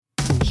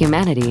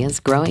Humanity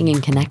is growing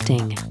and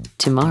connecting.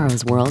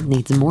 Tomorrow's world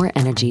needs more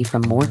energy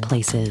from more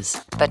places.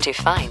 But to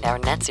find our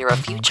net zero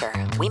future,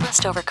 we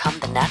must overcome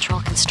the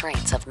natural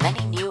constraints of many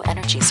new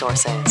energy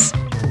sources.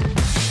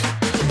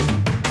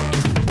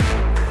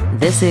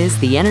 This is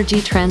the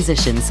Energy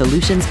Transition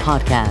Solutions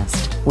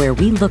Podcast, where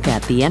we look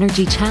at the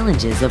energy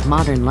challenges of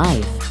modern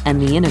life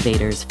and the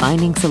innovators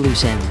finding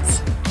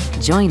solutions.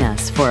 Join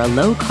us for a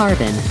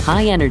low-carbon,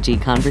 high-energy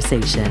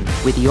conversation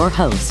with your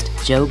host,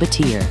 Joe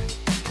Batir.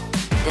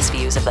 The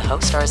views of the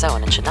host are his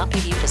own and should not be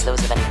viewed as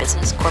those of any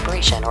business,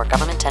 corporation, or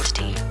government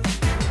entity.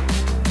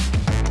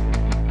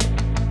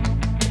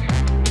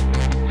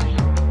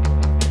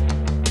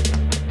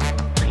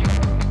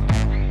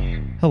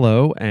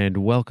 Hello, and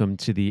welcome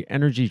to the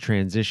Energy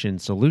Transition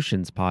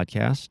Solutions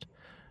Podcast,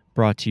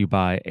 brought to you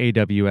by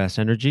AWS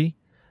Energy.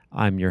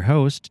 I'm your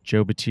host,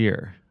 Joe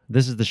Batir.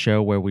 This is the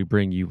show where we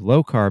bring you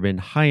low-carbon,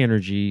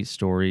 high-energy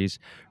stories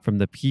from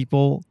the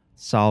people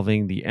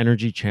solving the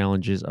energy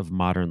challenges of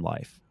modern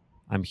life.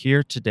 I'm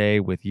here today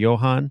with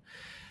Johan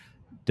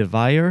de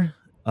Weyer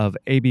of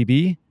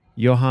ABB.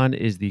 Johan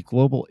is the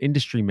Global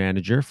Industry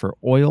Manager for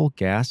Oil,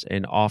 Gas,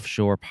 and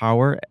Offshore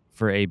Power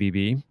for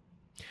ABB.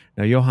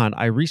 Now, Johan,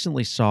 I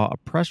recently saw a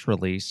press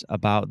release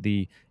about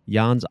the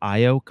Jansz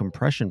Io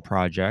compression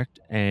project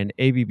and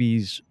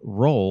ABB's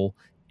role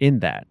in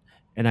that.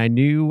 And I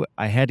knew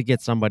I had to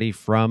get somebody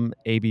from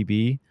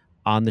ABB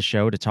on the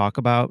show to talk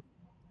about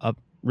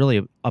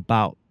really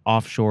about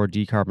offshore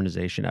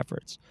decarbonization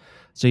efforts.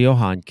 So,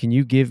 Johan, can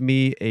you give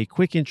me a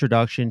quick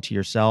introduction to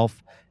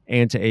yourself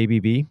and to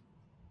ABB?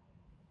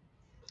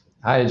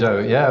 Hi, Joe.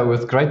 Yeah,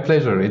 with great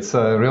pleasure. It's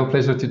a real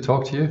pleasure to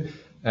talk to you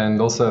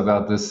and also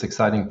about this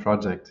exciting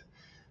project.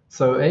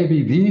 So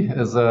ABB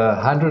is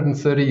a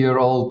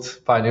 130-year-old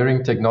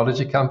pioneering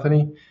technology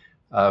company.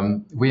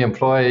 We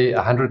employ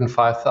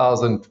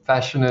 105,000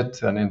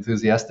 passionate and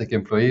enthusiastic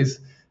employees,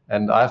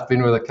 and I've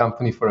been with the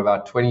company for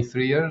about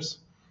 23 years.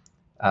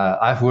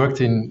 I've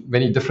worked in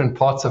many different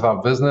parts of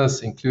our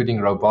business, including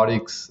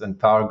robotics and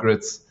power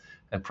grids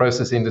and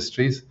process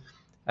industries.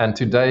 And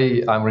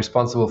today I'm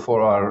responsible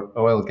for our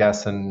oil,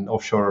 gas, and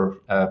offshore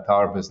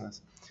power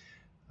business.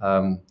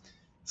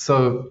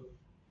 So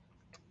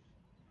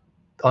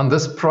on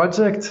this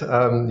project,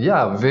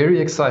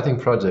 very exciting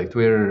project.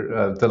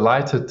 We're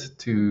delighted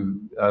to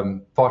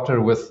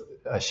partner with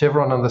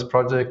Chevron on this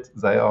project.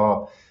 They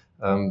are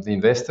the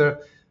investor,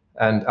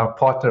 and our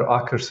partner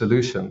Aker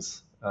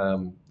Solutions.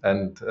 A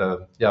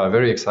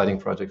very exciting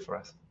project for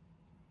us.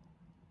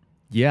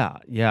 Yeah.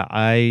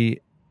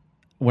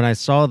 When I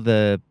saw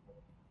the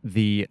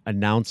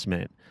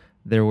announcement,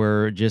 there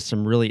were just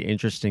some really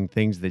interesting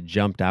things that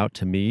jumped out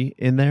to me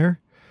in there.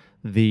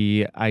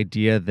 The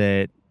idea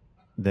that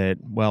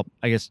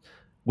I guess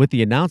with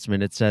the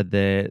announcement, it said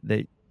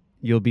that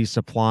you'll be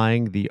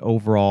supplying the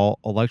overall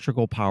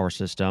electrical power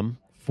system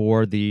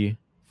for the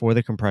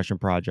compression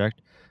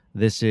project.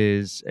 This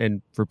is,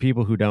 and for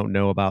people who don't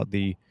know about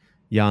the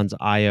Jansz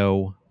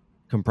Io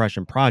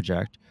compression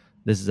project,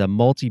 this is a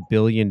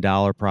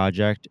multi-billion-dollar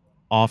project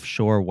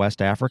offshore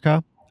West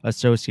Africa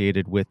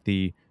associated with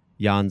the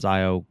Jansz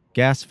Io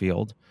gas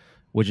field,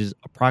 which is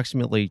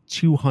approximately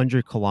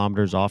 200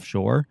 kilometers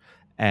offshore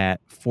at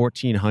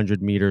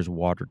 1,400 meters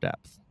water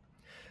depth.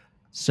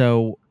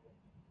 So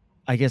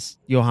I guess,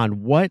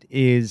 Johan, what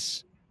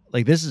is,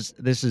 like, this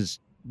is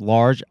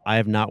large. I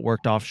have not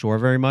worked offshore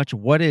very much.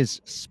 What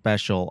is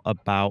special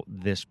about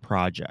this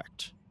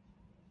project?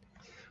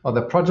 Oh,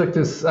 the project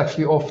is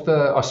actually off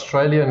the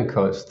Australian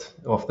coast,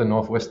 off the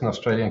northwestern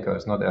Australian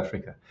coast, not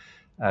Africa.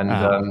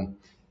 And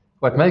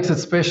what makes it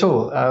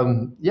special?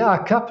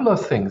 A couple of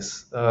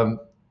things.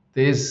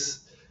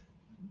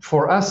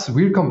 For us,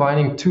 we're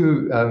combining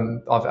two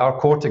of our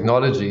core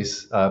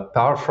technologies,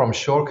 power from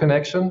shore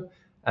connection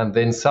and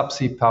then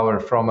subsea power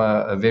from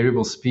a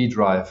variable speed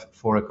drive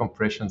for a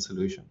compression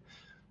solution.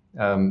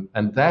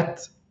 And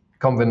that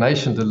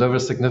combination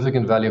delivers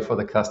significant value for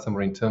the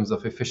customer in terms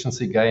of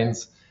efficiency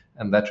gains,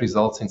 and that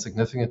results in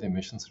significant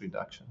emissions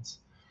reductions.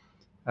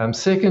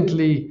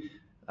 Secondly,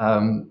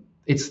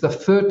 it's the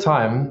third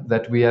time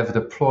that we have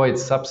deployed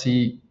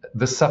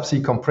the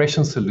subsea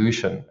compression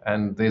solution,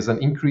 and there's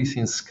an increase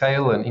in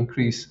scale, an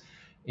increase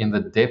in the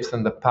depth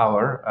and the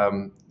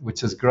power,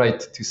 which is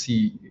great to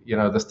see,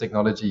 this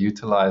technology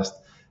utilized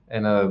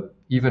in a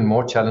even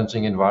more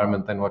challenging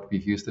environment than what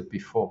we've used it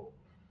before.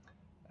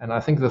 And I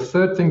think the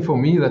third thing for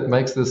me that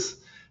makes this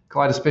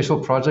quite a special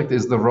project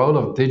is the role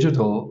of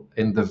digital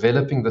in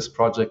developing this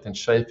project and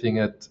shaping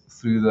it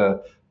through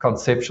the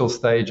conceptual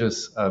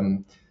stages,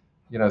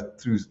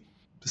 through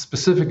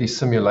specifically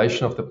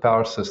simulation of the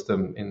power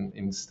system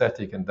in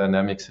static and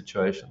dynamic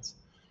situations.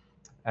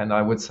 And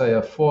I would say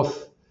a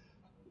fourth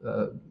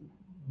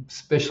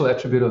special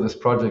attribute of this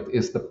project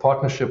is the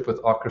partnership with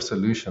Aker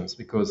Solutions,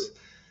 because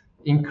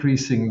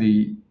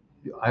increasingly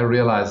I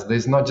realize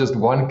there's not just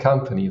one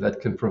company that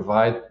can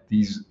provide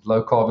these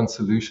low carbon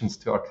solutions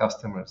to our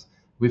customers.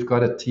 We've got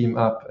to team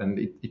up, and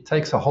it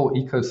takes a whole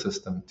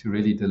ecosystem to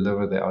really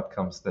deliver the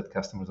outcomes that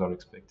customers are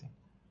expecting.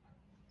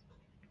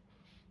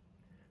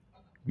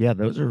 Yeah,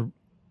 those are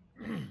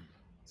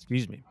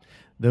excuse me.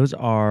 Those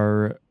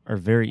are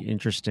very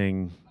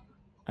interesting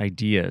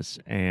ideas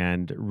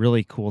and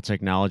really cool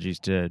technologies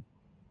to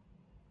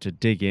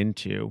dig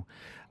into.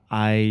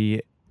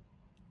 I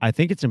I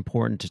think it's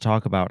important to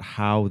talk about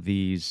how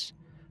these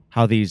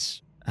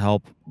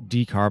help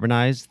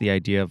decarbonize the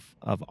idea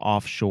of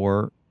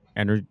offshore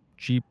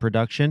energy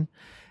production.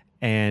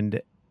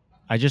 And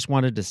I just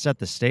wanted to set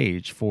the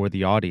stage for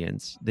the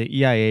audience. The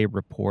EIA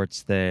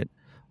reports that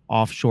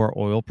offshore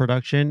oil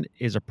production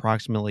is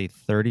approximately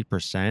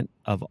 30%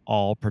 of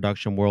all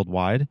production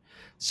worldwide.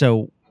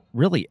 So,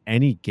 really,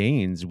 any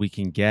gains we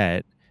can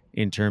get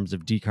in terms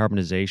of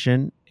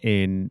decarbonization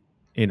in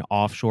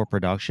offshore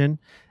production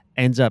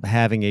ends up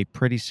having a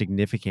pretty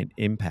significant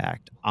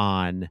impact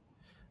on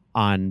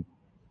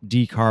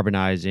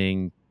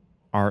decarbonizing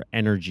our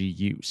energy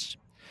use.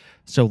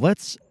 So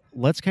let's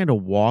kind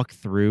of walk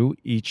through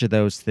each of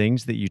those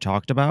things that you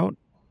talked about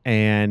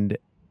and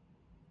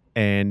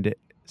and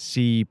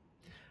see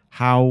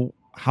how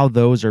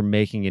those are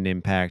making an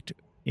impact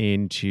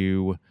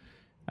into,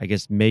 I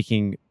guess,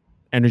 making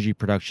energy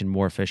production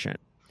more efficient.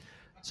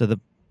 So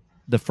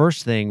the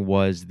first thing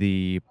was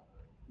the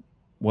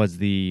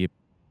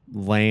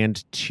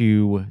land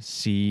to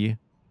sea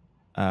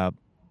uh,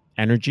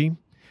 energy.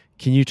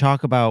 Can you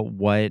talk about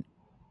what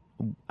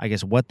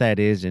that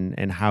is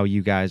and how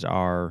you guys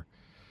are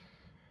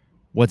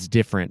what's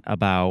different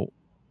about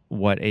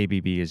what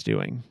ABB is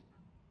doing?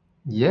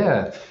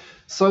 Yeah.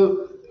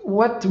 So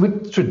what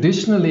would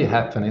traditionally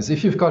happen is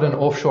if you've got an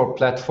offshore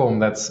platform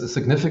that's a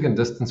significant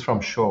distance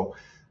from shore,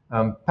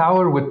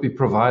 power would be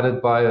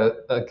provided by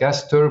a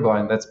gas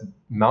turbine that's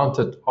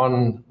mounted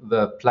on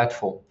the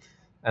platform.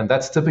 And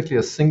that's typically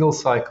a single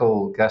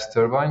cycle gas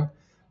turbine,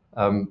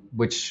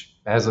 which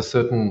has a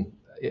certain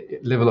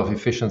level of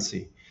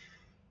efficiency.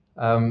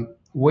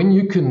 When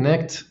you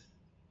connect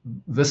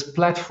this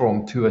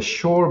platform to a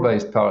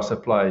shore-based power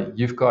supply,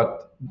 you've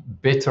got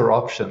better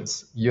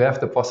options. You have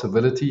the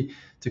possibility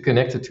to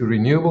connect it to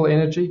renewable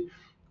energy,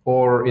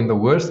 or in the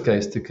worst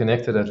case, to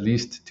connect it at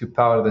least to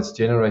power that's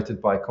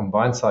generated by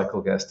combined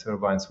cycle gas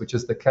turbines, which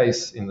is the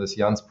case in this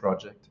Jans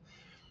project.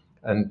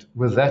 And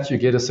with that, you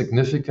get a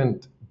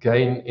significant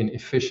gain in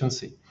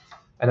efficiency.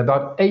 And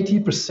about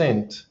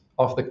 80%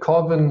 of the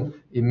carbon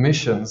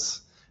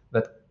emissions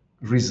that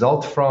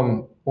result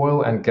from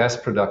oil and gas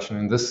production,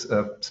 in this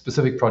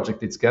specific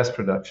project, it's gas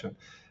production,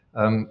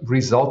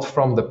 result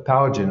from the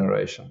power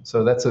generation.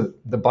 So that's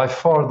by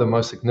far the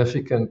most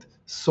significant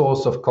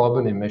source of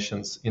carbon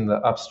emissions in the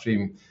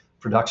upstream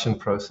production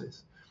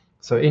process.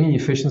 So any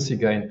efficiency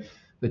gain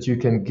that you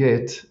can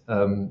get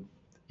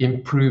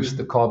improves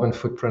the carbon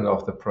footprint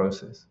of the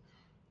process.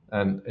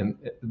 And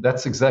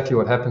that's exactly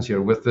what happens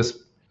here with this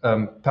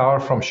power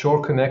from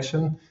shore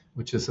connection,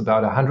 which is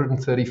about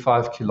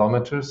 135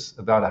 kilometers,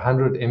 about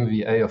 100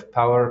 MVA of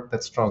power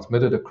that's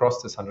transmitted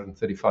across this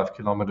 135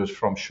 kilometers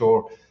from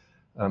shore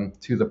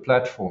to the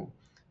platform.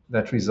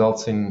 That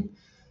results in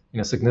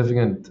a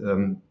significant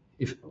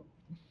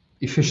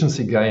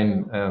efficiency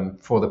gain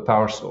for the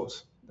power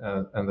source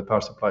and the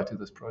power supply to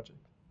this project.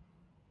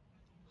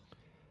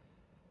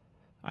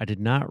 I did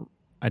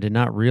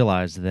not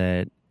realize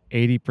that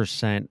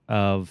 80%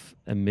 of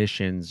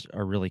emissions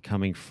are really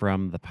coming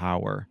from the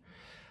power.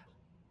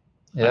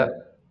 Yeah.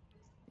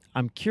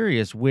 I'm I'm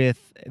curious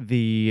with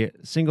the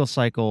single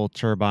cycle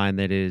turbine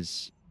that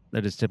is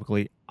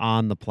typically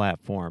on the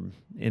platform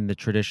in the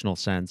traditional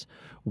sense,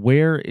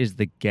 where is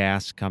the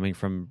gas coming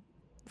from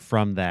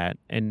that?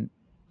 And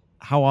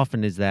how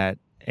often is that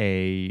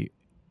a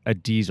a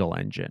diesel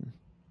engine?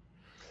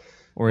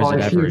 Or is Well, it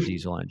if ever a you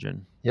diesel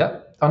engine?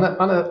 Yeah,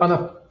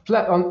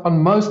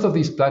 on most of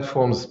these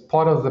platforms,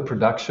 part of the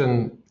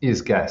production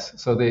is gas.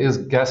 So there is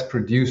gas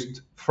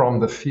produced from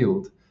the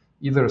field,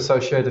 either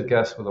associated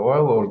gas with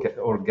oil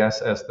or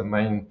gas as the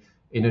main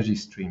energy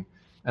stream,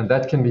 and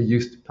that can be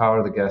used to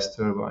power the gas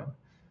turbine.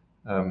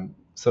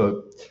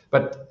 So,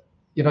 but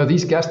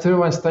these gas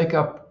turbines take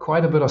up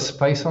quite a bit of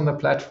space on the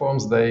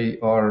platforms. They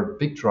are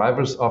big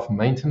drivers of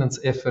maintenance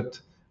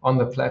effort on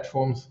the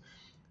platforms.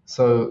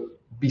 So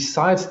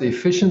besides the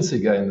efficiency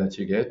gain that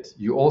you get,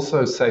 you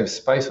also save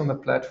space on the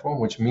platform,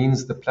 which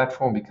means the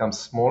platform becomes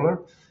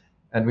smaller.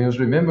 And we must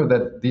remember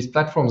that these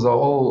platforms are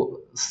all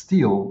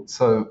steel.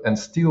 And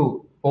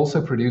steel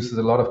also produces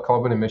a lot of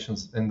carbon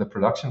emissions in the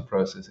production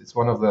process. It's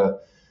one of the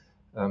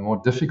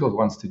more difficult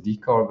ones to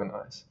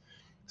decarbonize.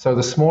 So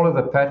the smaller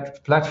the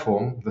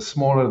platform, the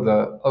smaller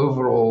the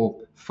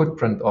overall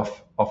footprint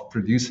of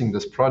producing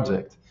this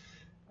project.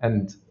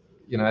 And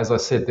as I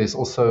said, there's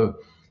also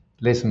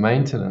less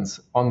maintenance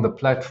on the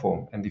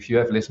platform. And if you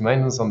have less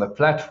maintenance on the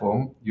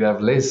platform, you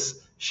have less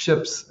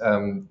ships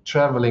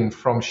traveling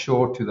from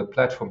shore to the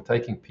platform,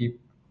 taking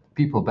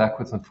people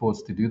backwards and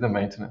forwards to do the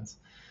maintenance.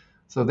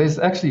 So there's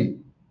actually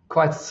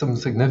quite some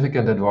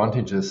significant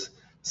advantages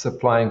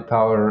supplying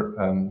power,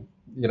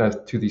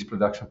 to these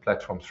production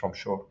platforms from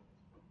shore.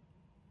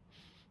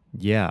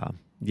 Yeah.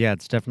 Yeah,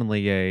 it's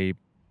definitely a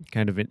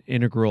kind of an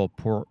integral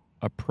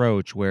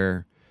approach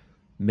where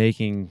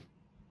making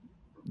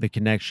the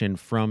connection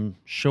from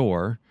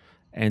shore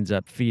ends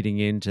up feeding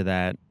into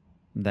that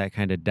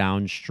kind of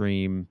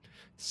downstream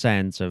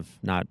sense of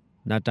not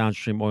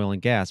downstream oil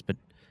and gas, but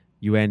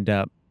you end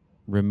up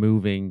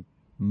removing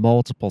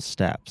multiple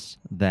steps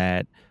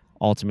that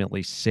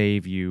ultimately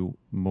save you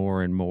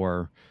more and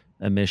more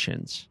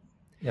emissions.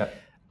 Yeah.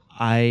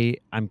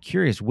 I'm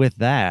curious with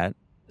that,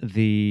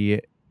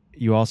 the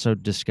you also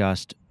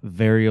discussed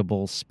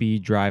variable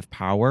speed drive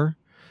power.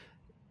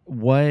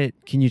 What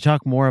can you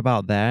talk more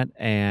about that?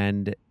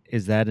 And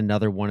is that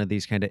another one of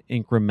these kind of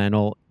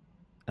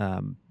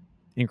um,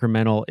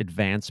 incremental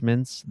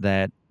advancements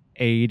that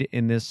aid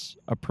in this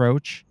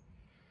approach?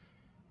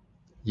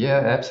 Yeah,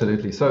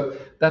 absolutely. So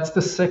that's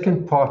the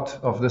second part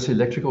of this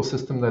electrical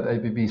system that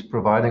ABB is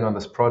providing on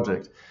this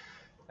project.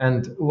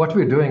 And what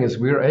we're doing is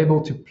we're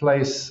able to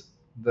place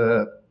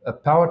a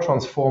power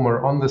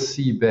transformer on the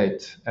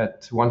seabed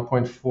at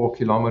 1.4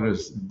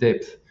 kilometers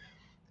depth,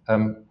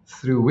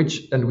 through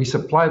which, and we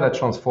supply that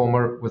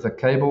transformer with a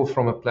cable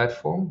from a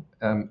platform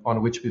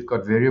on which we've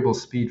got variable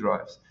speed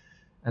drives.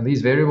 And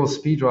these variable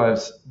speed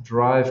drives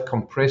drive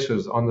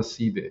compressors on the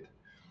seabed.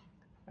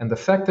 And the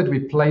fact that we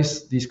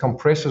place these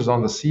compressors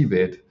on the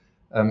seabed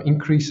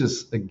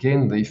increases,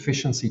 again, the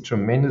efficiency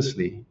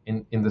tremendously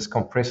in this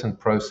compression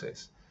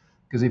process.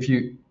 Because if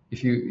you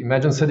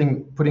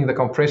imagine putting the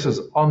compressors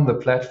on the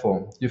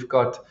platform, you've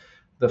got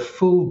the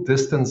full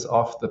distance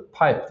of the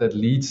pipe that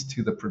leads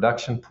to the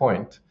production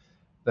point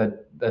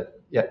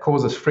that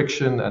causes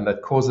friction and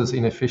that causes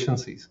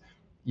inefficiencies.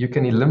 You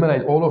can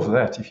eliminate all of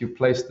that if you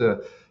place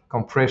the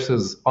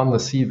compressors on the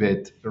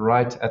seabed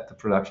right at the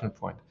production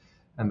point.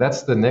 And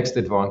that's the next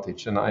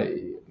advantage. And I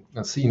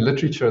see in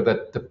literature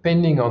that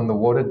depending on the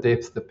water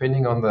depth,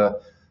 depending on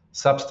the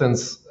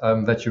substance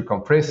that you're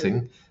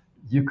compressing,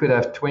 you could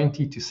have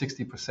 20 to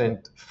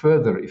 60%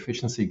 further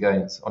efficiency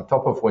gains on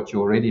top of what you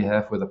already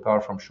have with a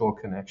power from shore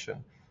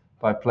connection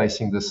by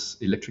placing this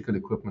electrical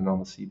equipment on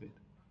the seabed.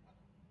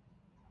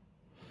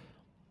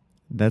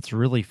 That's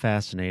really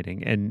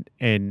fascinating,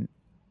 and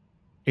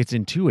it's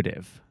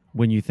intuitive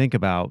when you think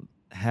about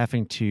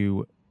having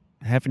to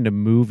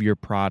move your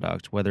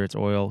product, whether it's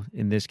oil,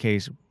 in this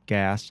case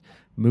gas,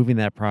 moving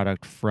that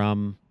product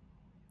from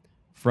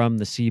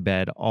the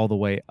seabed all the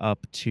way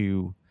up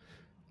to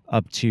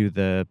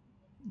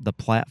the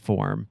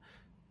platform,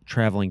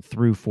 traveling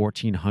through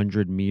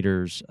 1,400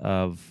 meters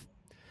of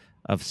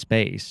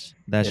space.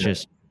 That's Yeah.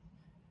 just,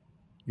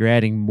 you're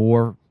adding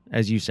more,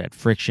 as you said,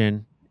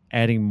 friction,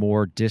 adding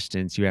more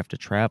distance you have to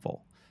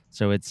travel.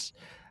 So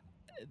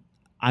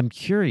I'm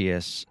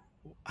curious,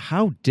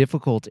 how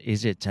difficult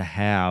is it to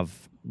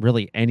have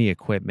really any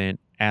equipment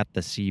at the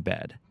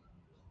seabed?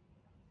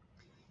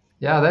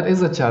 Yeah, that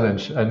is a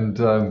challenge, and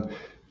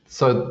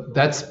so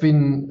that's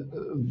been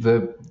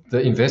the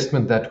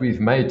investment that we've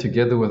made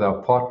together with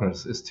our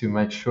partners is to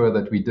make sure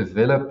that we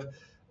develop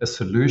a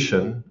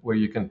solution where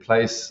you can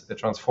place a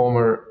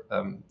transformer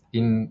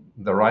in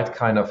the right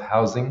kind of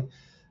housing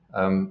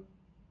um,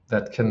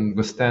 that can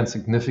withstand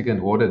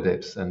significant water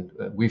depths, and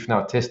we've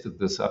now tested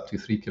this up to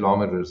 3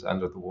 kilometers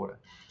under the water.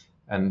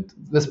 And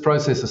this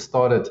process has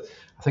started.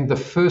 I think the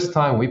first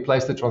time we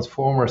placed a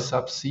transformer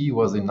subsea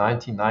was in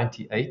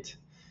 1998.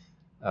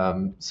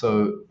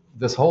 So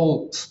this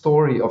whole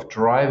story of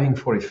driving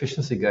for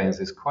efficiency gains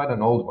is quite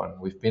an old one.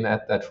 We've been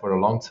at that for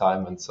a long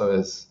time, and so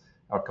has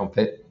our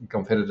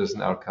competitors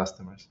and our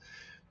customers.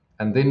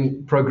 And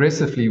then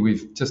progressively,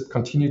 we've just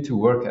continued to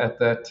work at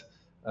that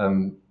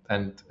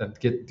and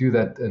do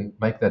that and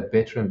make that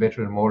better and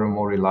better and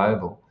more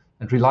reliable.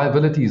 And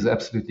reliability is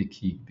absolutely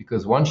key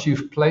because once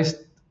you've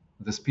placed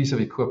this piece of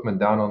equipment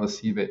down on the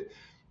seabed,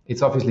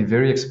 it's obviously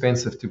very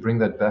expensive to bring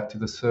that back to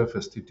the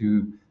surface to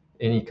do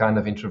any kind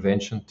of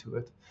intervention to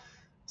it.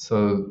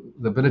 So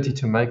the ability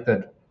to make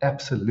that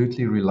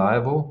absolutely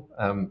reliable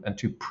and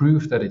to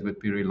prove that it would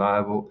be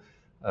reliable,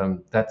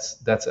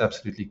 that's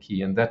absolutely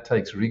key. And that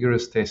takes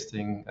rigorous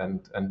testing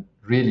and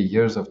really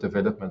years of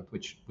development,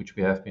 which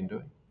we have been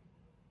doing.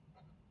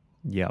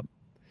 Yep.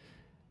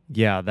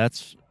 Yeah,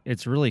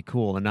 it's really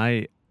cool. And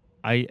I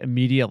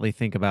immediately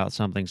think about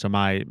something. So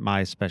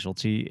my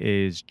specialty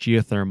is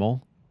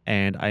geothermal,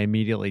 and I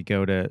immediately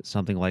go to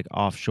something like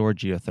offshore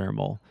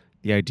geothermal.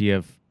 The idea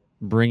of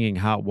bringing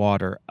hot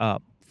water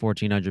up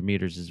 1,400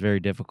 meters is very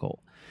difficult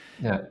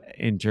Yeah.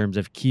 in terms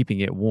of keeping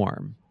it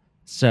warm.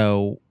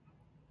 So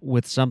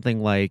with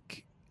something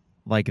like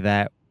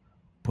that,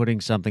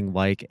 putting something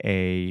like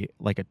a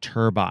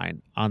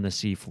turbine on the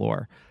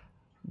seafloor,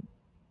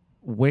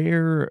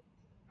 where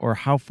or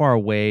how far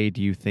away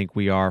do you think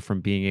we are from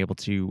being able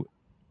to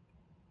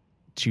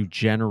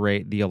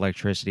generate the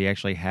electricity,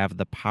 actually have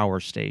the power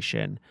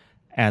station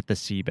at the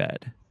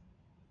seabed?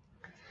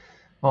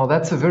 Well,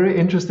 that's a very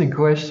interesting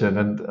question,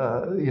 and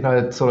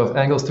it sort of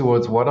angles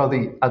towards what are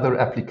the other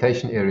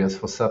application areas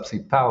for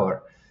subsea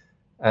power.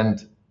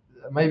 And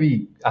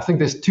maybe I think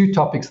there's two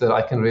topics that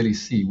I can really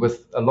see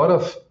with a lot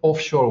of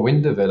offshore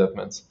wind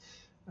developments.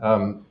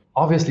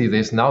 Obviously,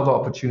 there's now the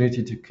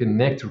opportunity to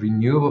connect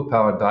renewable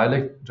power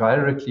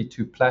directly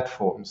to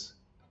platforms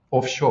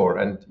offshore,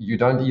 and you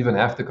don't even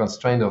have the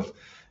constraint of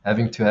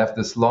having to have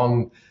this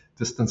long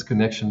distance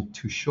connection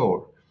to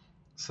shore.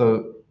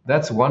 So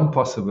that's one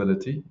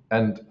possibility,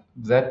 and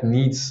that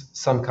needs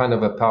some kind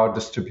of a power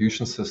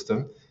distribution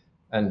system.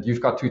 And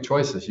you've got two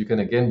choices. You can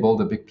again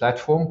build a big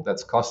platform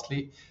that's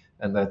costly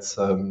and that's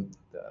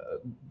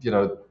you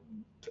know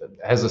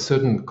has a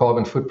certain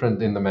carbon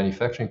footprint in the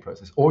manufacturing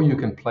process, or you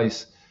can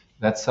place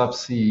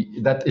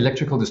that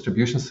electrical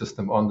distribution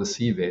system on the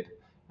seabed,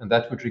 and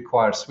that would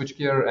require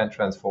switchgear and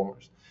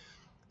transformers.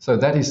 So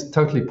that is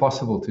totally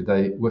possible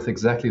today with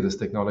exactly this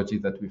technology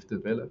that we've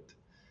developed.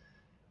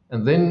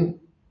 And then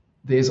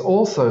there's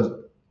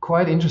also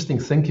quite interesting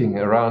thinking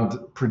around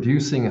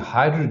producing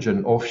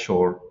hydrogen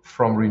offshore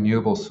from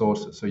renewable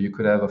sources. So you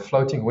could have a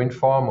floating wind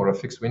farm or a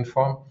fixed wind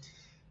farm,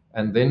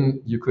 and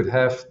then you could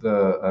have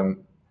the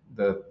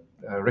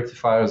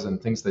rectifiers and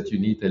things that you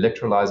need, the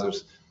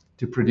electrolyzers,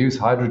 to produce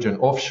hydrogen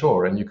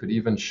offshore. And you could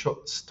even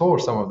store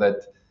some of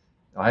that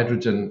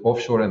hydrogen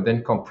offshore and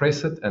then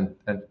compress it and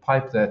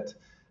pipe that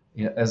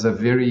as a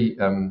very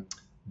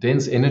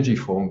dense energy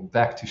form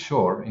back to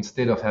shore,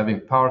 instead of having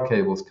power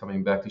cables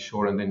coming back to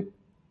shore and then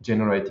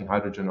generating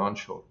hydrogen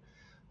onshore.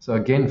 So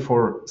again,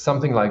 for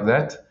something like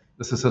that,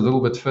 this is a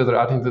little bit further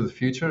out into the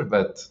future,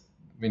 but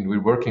I mean,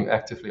 we're working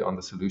actively on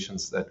the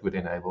solutions that would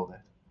enable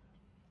that.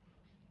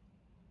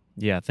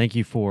 Yeah, thank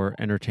you for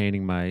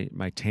entertaining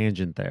my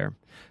tangent there.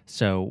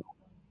 So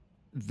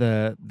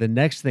the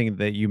next thing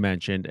that you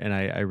mentioned, and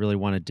I really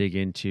want to dig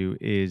into,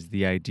 is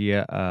the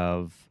idea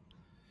of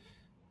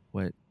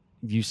what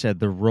you said,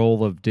 the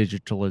role of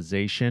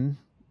digitalization.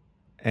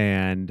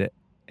 And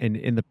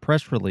in the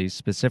press release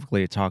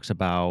specifically, it talks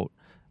about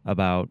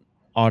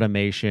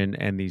automation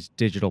and these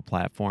digital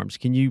platforms.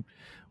 Can you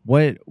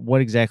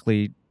what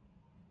exactly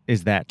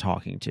is that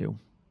talking to?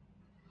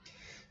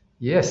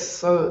 Yes,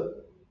 so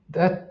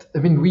that, I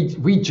mean,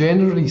 we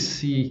generally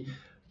see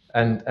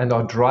and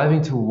are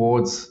driving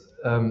towards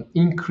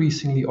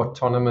increasingly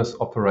autonomous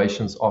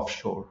operations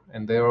offshore,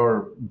 and there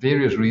are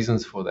various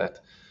reasons for that.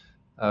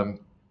 Um,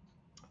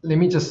 Let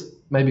me just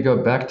maybe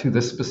go back to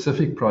this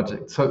specific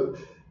project. So,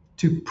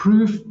 to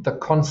prove the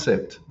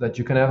concept that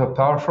you can have a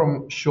power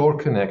from shore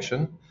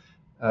connection,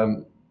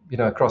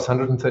 across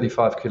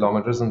 135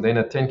 kilometers, and then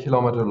a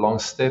 10-kilometer long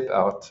step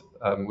out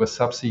with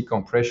subsea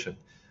compression,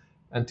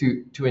 and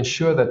to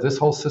ensure that this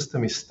whole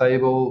system is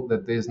stable,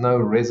 that there's no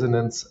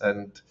resonance,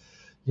 and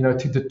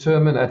to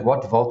determine at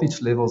what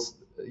voltage levels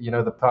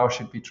the power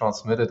should be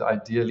transmitted,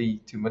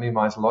 ideally to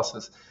minimize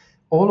losses.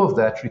 All of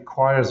that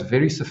requires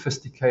very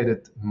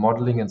sophisticated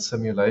modeling and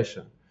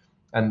simulation,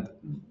 and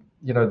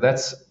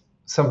that's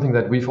something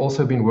that we've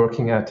also been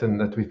working at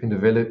and that we've been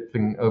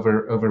developing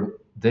over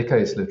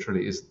decades.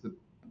 Literally, is the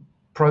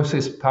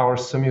process power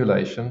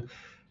simulation,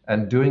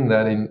 and doing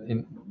that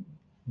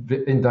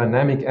in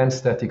dynamic and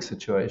static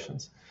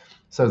situations.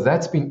 So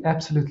that's been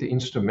absolutely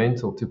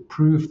instrumental to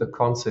prove the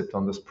concept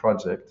on this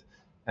project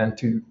and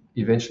to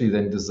eventually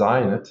then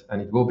design it.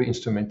 And it will be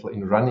instrumental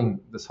in running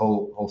this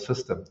whole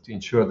system to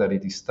ensure that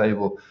it is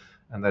stable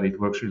and that it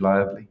works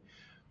reliably.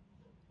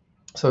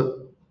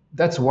 So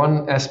that's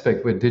one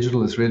aspect where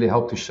digital has really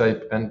helped to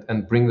shape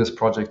and bring this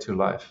project to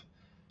life.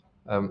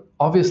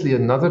 Obviously,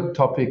 another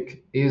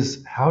topic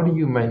is how do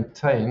you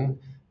maintain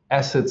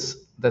assets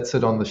that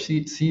sit on the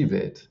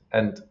seabed?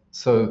 And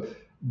so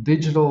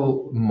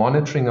digital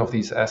monitoring of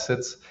these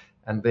assets,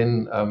 and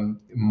then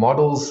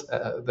models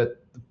that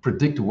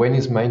predict when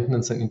is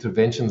maintenance and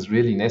interventions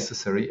really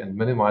necessary, and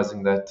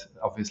minimizing that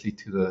obviously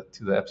to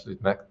the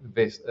absolute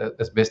best,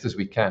 as best as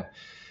we can.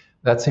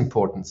 That's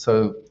important.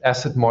 So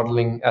asset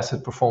modeling,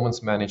 asset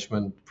performance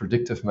management,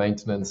 predictive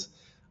maintenance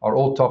are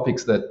all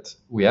topics that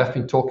we have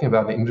been talking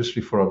about in the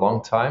industry for a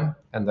long time,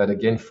 and that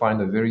again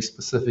find a very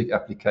specific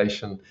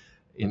application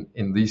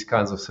in these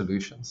kinds of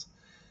solutions.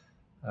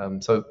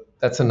 So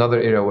that's another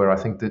area where I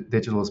think that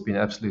digital has been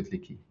absolutely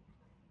key.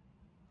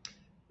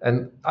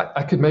 And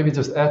I could maybe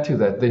just add to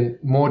that, then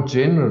more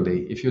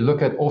generally, if you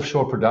look at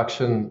offshore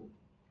production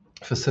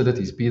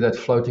facilities, be that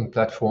floating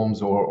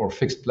platforms or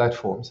fixed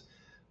platforms,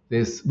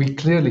 we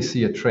clearly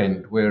see a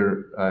trend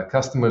where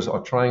customers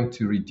are trying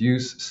to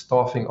reduce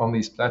staffing on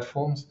these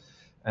platforms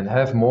and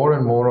have more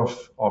and more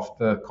of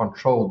the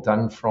control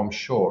done from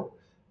shore,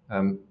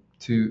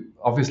 to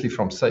obviously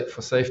for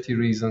safety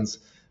reasons,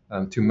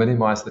 to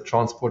minimize the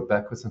transport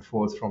backwards and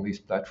forwards from these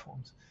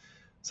platforms.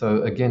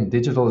 So again,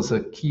 digital is a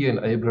key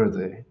enabler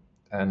there,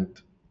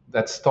 and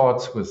that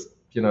starts with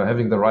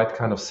having the right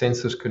kind of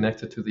sensors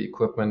connected to the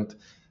equipment,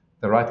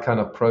 the right kind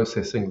of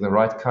processing, the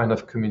right kind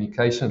of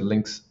communication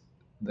links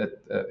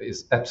that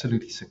is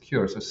absolutely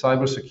secure. So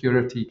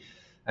cybersecurity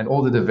and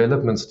all the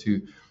developments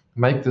to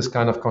make this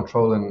kind of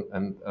control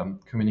and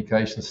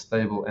communication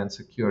stable and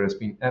secure has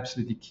been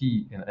absolutely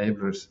key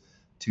enablers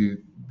to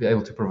be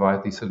able to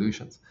provide these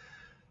solutions.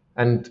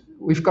 And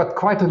we've got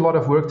quite a lot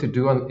of work to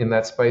do in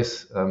that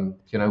space.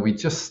 We're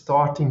just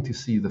starting to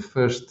see the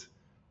first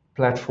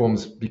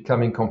platforms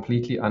becoming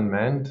completely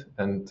unmanned,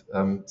 and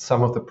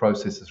some of the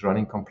processes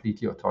running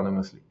completely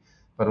autonomously.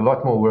 But a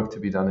lot more work to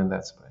be done in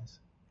that space.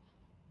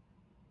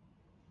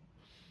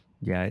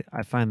 Yeah,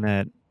 I find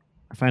that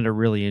I find it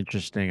really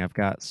interesting. I've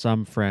got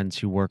some friends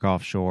who work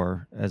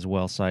offshore as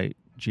well site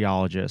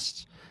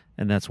geologists,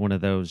 and that's one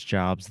of those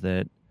jobs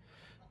that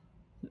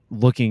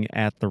looking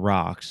at the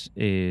rocks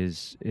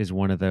is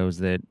one of those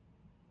that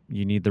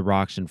you need the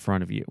rocks in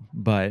front of you.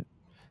 But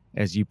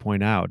as you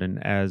point out,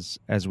 and as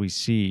we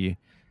see,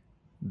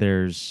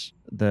 there's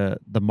the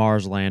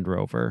Mars Land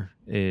Rover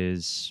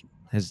is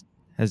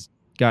has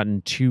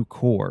gotten two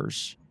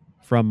cores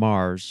from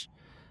Mars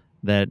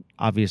that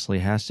obviously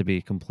has to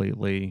be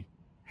completely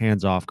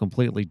hands off,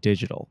 completely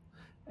digital.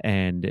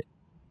 And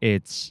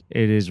it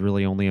is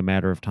really only a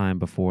matter of time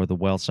before the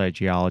well site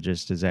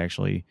geologist is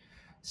actually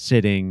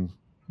sitting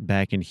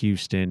back in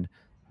Houston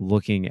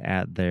looking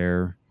at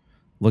their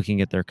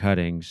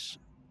cuttings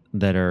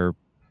that are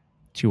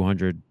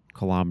 200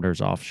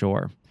 kilometers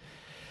offshore.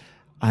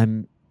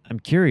 I'm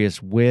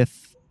curious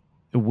with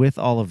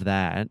all of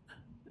that,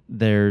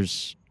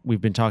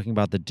 we've been talking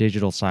about the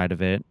digital side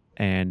of it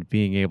and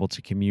being able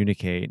to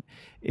communicate.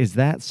 Is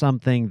that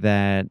something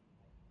that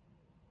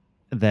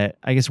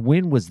I guess,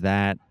 when was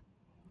that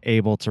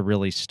able to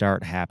really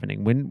start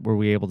happening? When were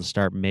we able to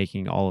start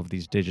making all of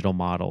these digital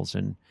models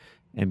and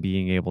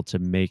being able to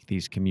make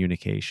these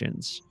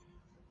communications?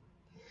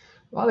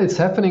 Well, it's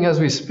happening as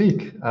we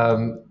speak. I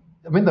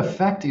mean, the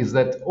fact is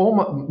that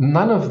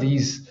none of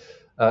these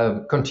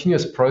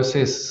continuous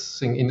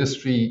processing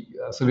industry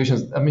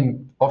solutions, I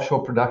mean,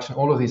 offshore production,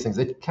 all of these things,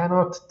 it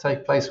cannot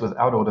take place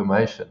without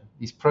automation.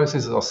 These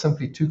processes are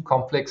simply too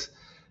complex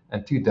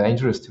and too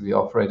dangerous to be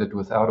operated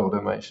without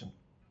automation.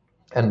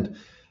 And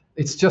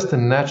it's just a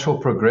natural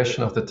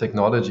progression of the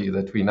technology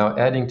that we're now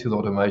adding to the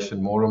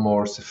automation more and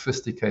more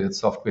sophisticated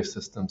software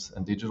systems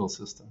and digital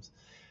systems.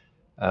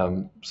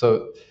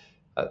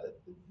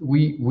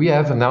 We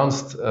have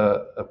announced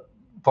a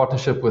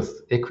partnership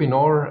with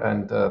Equinor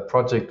and a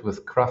project with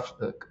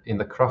in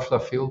the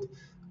Krafla field,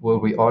 where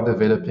we are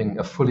developing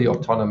a fully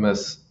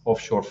autonomous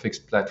offshore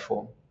fixed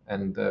platform.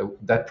 And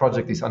that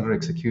project is under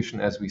execution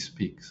as we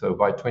speak. So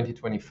by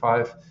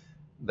 2025,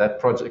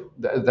 that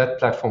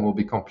platform will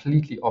be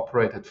completely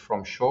operated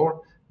from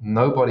shore.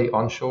 Nobody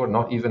onshore,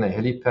 not even a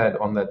helipad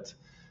on that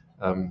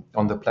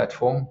on the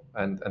platform,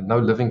 and no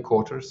living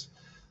quarters.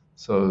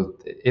 So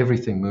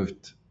everything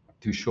moved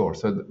to shore.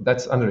 So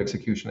that's under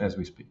execution as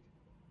we speak.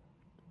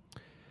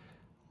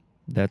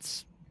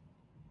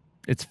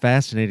 It's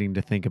fascinating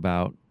to think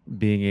about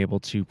being able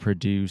to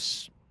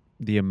produce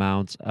the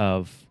amounts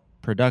of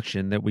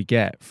production that we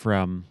get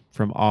from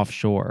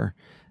offshore,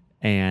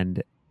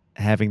 and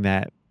having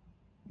that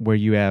where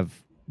you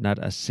have not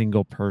a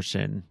single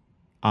person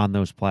on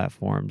those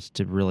platforms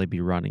to really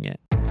be running it.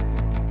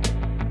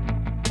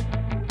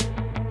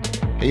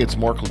 Hey, it's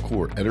Mark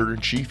LaCour,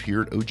 Editor-in-Chief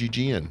here at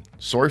OGGN.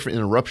 Sorry for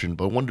interruption,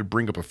 but I wanted to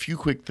bring up a few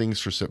quick things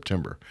for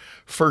September.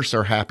 First,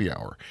 our happy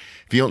hour.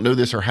 If you don't know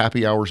this, our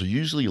happy hours are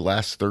usually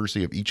last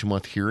Thursday of each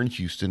month here in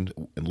Houston,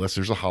 unless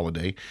there's a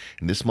holiday,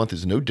 and this month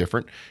is no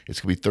different. It's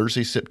going to be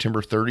Thursday,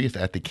 September 30th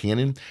at the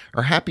Cannon.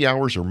 Our happy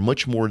hours are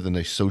much more than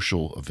a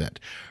social event.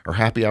 Our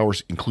happy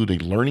hours include a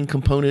learning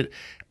component,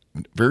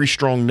 very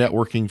strong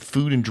networking,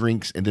 food and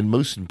drinks, and then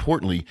most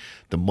importantly,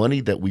 the money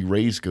that we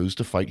raise goes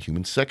to fight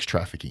human sex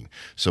trafficking.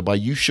 So by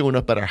you showing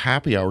up at our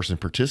happy hours and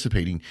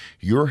participating,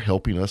 you're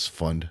helping us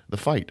fund the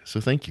fight.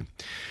 So thank you.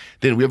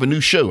 Then we have a new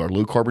show, our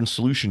Low Carbon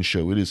Solutions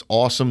show. It is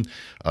awesome.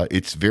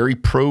 It's very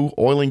pro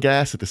oil and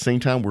gas. At the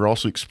same time, we're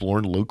also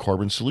exploring low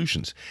carbon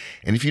solutions.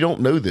 And if you don't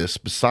know this,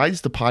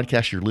 besides the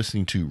podcast you're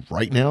listening to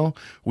right now,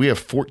 we have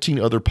 14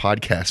 other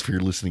podcasts for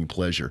your listening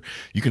pleasure.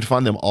 You can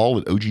find them all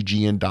at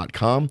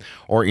oggn.com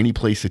or any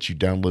place that you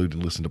download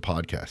and listen to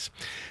podcasts.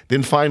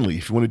 Then finally,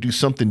 if you want to do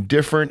something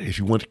different, if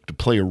you want to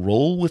play a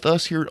role with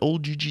us here at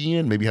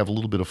OGGN, maybe have a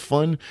little bit of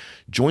fun,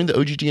 join the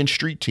OGGN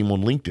Street Team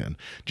on LinkedIn.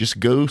 Just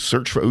go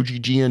search for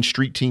OGGN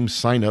Street Team,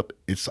 sign up.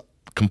 It's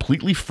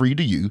completely free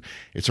to you.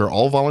 It's our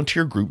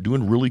all-volunteer group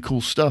doing really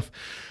cool stuff,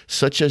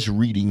 such as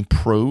reading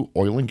pro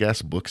oil and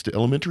gas books to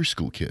elementary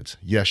school kids.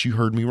 Yes, you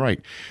heard me right.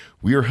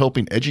 We are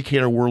helping educate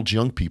our world's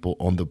young people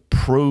on the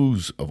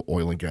pros of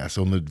oil and gas,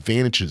 on the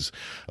advantages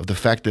of the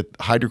fact that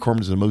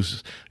hydrocarbons are the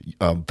most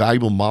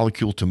valuable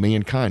molecule to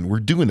mankind.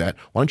 We're doing that.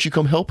 Why don't you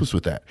come help us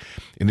with that?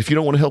 And if you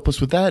don't want to help us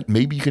with that,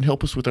 maybe you can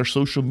help us with our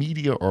social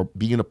media or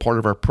being a part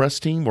of our press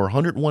team or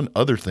 101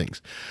 other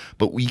things.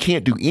 But we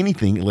can't do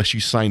anything unless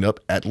you sign up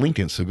at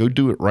LinkedIn. So go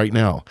do it right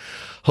now.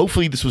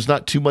 Hopefully this was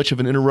not too much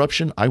of an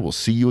interruption. I will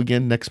see you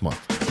again next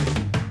month.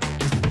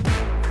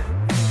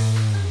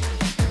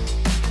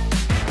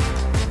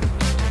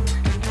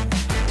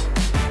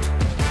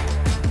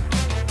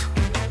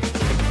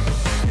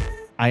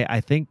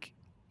 I think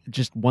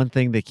just one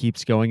thing that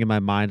keeps going in my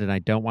mind, and I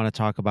don't want to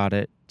talk about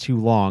it too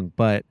long,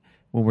 but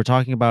when we're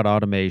talking about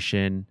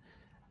automation,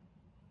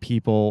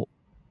 people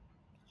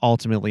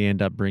ultimately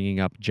end up bringing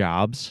up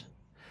jobs.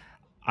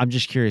 I'm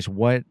just curious,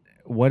 what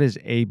is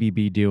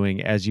ABB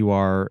doing as you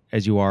are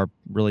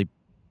really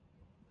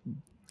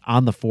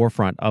on the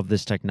forefront of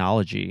this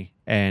technology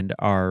and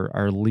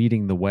are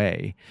leading the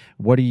way?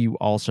 What are you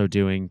also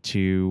doing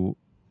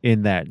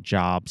in that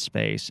job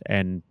space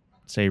and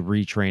say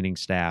retraining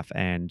staff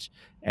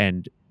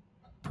and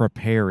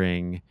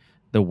preparing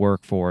the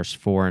workforce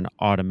for an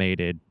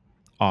automated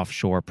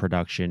offshore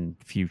production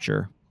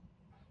future?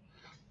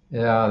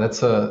 Yeah,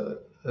 that's a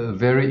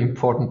very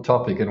important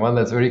topic and one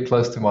that's very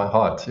close to my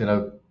heart.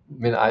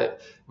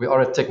 We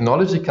are a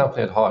technology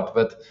company at heart,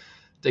 but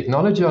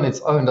technology on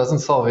its own doesn't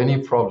solve any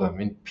problem. I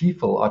mean,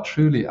 people are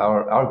truly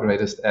our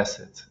greatest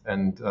asset.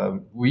 And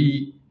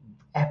we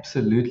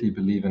absolutely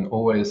believe in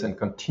always and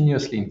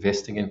continuously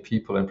investing in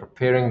people and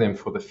preparing them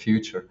for the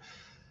future.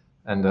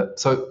 And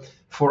so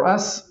for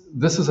us,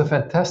 this is a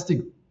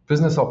fantastic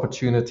business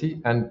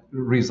opportunity and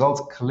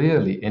results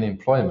clearly in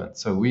employment.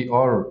 So we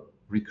are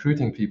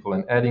recruiting people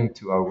and adding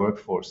to our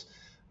workforce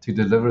to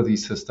deliver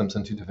these systems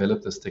and to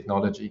develop this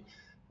technology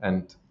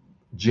and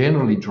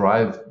generally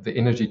drive the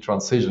energy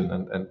transition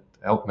and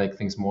help make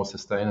things more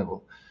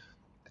sustainable.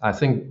 I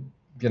think,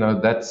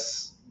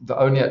 that's the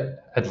only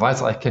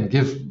advice I can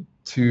give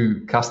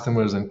to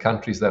customers and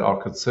countries that are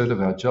concerned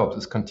about jobs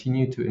is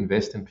continue to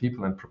invest in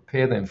people and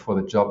prepare them for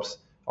the jobs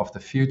of the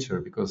future,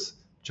 because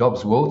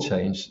jobs will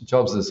change.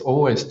 Jobs has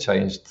always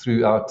changed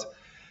throughout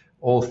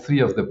all three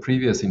of the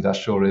previous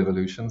industrial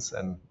revolutions,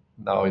 and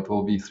now it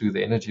will be through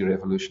the energy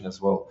revolution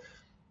as well.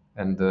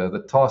 And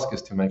the task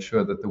is to make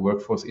sure that the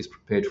workforce is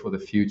prepared for the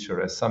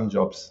future as some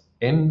jobs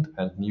end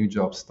and new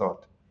jobs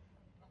start.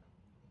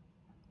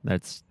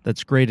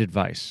 That's great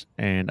advice,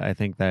 and I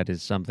think that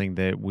is something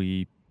that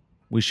we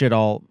should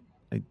all.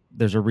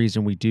 There's a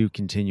reason we do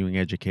continuing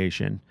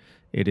education.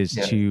 It is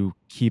to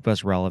keep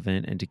us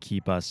relevant and to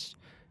keep us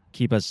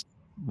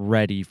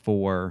ready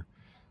for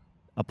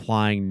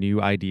applying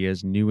new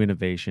ideas, new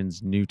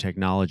innovations, new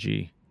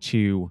technology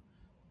to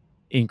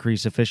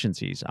increase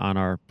efficiencies on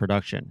our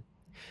production.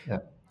 Yeah.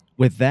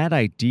 With that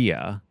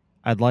idea,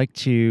 I'd like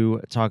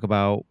to talk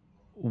about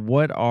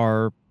what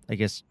are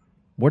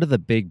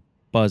the big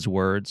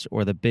buzzwords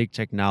or the big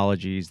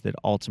technologies that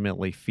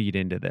ultimately feed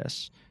into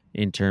this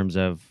in terms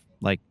of,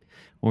 like,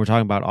 when we're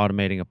talking about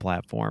automating a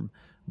platform,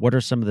 what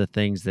are some of the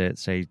things that,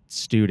 say,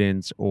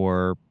 students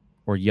or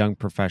young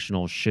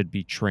professionals should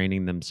be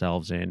training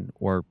themselves in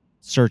or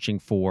searching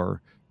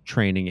for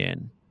training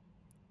in?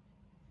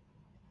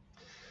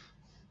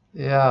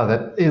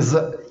 Yeah,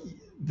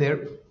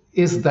 there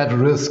is that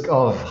risk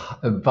of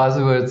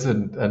buzzwords,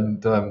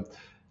 and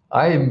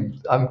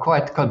I'm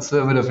quite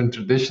conservative and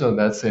traditional in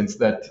that sense.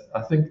 That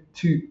I think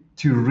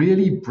to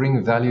really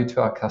bring value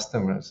to our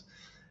customers,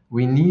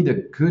 we need a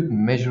good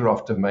measure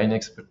of domain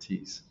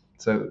expertise.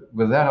 So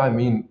with that, I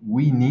mean,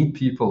 we need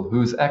people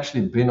who's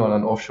actually been on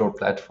an offshore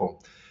platform.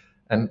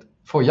 And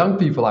for young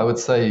people, I would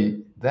say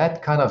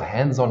that kind of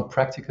hands-on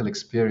practical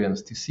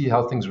experience to see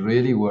how things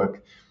really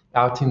work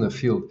out in the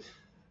field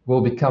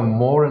will become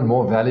more and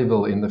more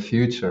valuable in the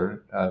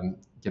future,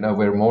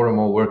 where more and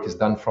more work is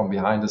done from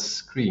behind a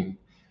screen.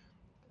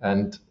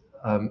 And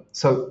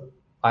so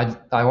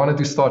I wanted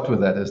to start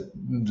with that. Is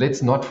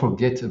let's not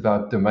forget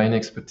about domain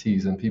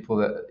expertise and people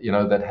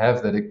that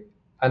have that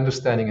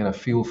understanding and a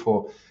feel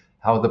for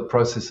how the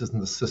processes and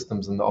the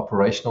systems and the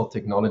operational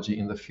technology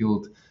in the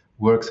field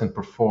works and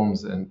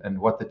performs, and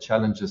what the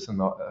challenges and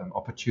the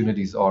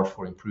opportunities are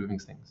for improving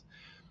things.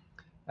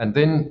 And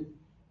then,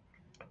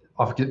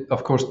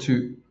 of course,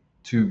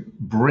 to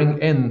bring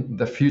in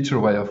the future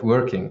way of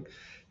working,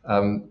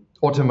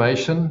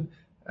 automation,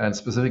 and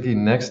specifically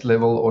next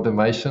level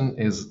automation,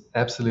 is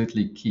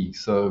absolutely key.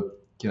 So,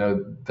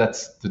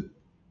 that's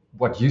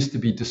what used to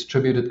be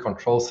distributed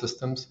control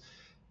systems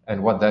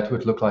and what that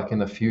would look like in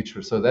the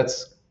future. So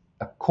that's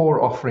a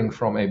core offering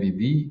from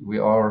ABB. We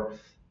are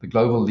the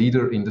global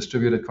leader in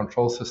distributed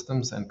control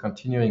systems and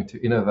continuing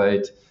to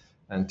innovate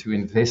and to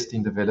invest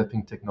in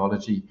developing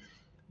technology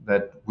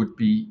that would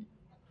be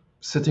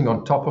sitting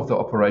on top of the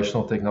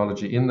operational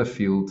technology in the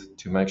field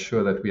to make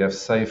sure that we have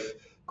safe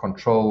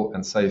control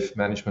and safe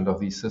management of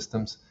these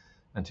systems,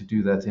 and to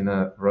do that in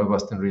a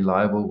robust and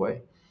reliable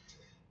way.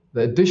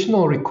 The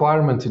additional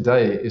requirement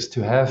today is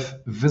to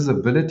have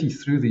visibility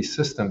through these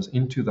systems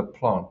into the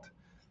plant.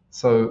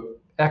 So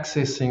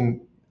accessing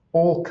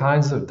all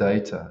kinds of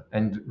data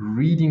and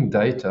reading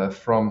data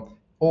from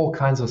all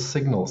kinds of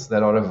signals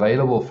that are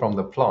available from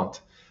the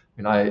plant.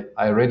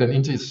 I read an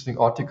interesting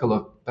article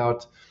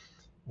about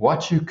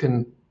what you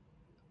can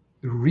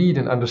read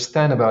and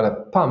understand about a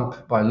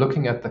pump by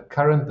looking at the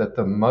current that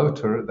the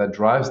motor that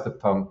drives the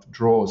pump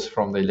draws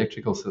from the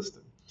electrical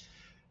system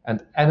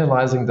and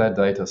analyzing that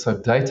data. So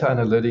data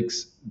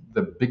analytics,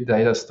 the big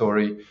data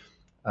story,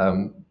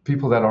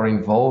 people that are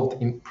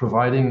involved in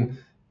providing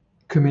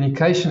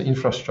communication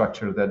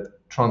infrastructure that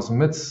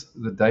transmits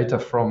the data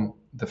from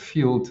the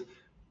field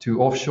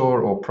to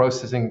offshore or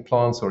processing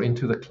plants or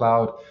into the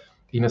cloud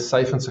in a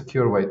safe and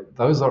secure way.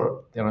 Those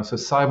are, so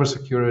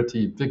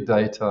cybersecurity, big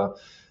data,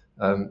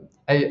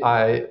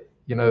 AI,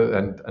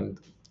 and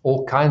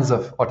all kinds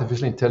of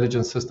artificial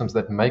intelligence systems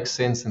that make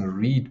sense and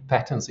read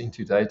patterns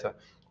into data.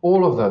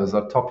 All of those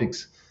are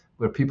topics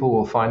where people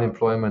will find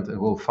employment and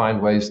will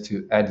find ways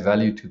to add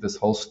value to this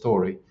whole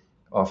story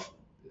of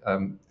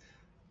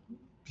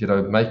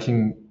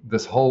making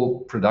this whole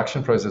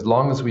production process, as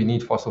long as we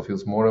need fossil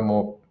fuels more and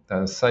more,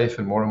 safe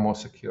and more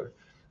secure.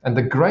 And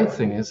the great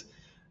thing is,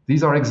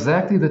 these are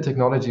exactly the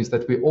technologies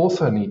that we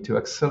also need to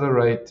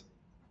accelerate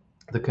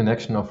the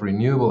connection of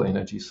renewable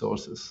energy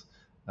sources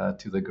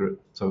to the grid.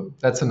 So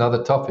that's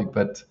another topic,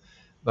 but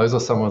those are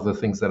some of the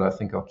things that I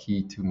think are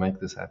key to make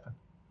this happen.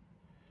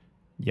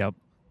 Yep.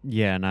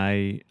 Yeah, and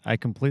I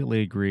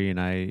completely agree, and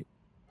I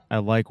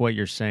like what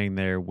you're saying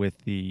there with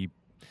the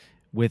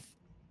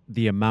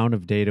amount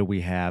of data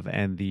we have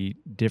and the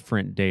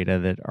different data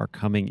that are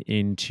coming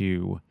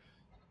into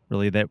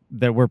really that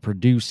we're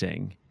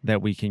producing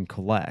that we can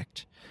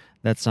collect.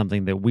 That's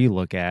something that we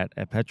look at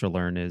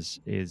PetroLearn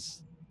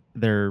is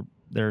there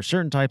are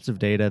certain types of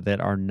data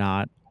that are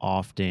not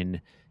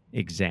often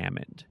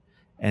examined.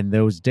 And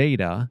those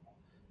data,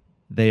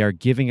 they are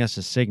giving us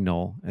a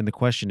signal, and the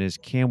question is,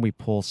 can we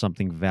pull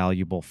something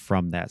valuable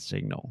from that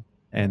signal?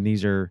 And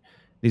these are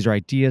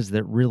ideas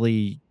that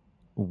really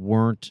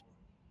weren't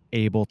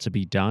able to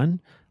be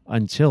done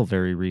until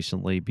very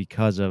recently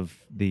because of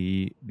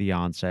the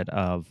onset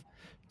of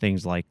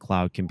things like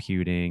cloud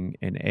computing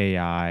and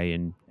AI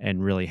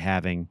and really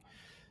having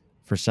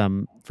for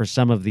some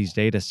of these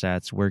data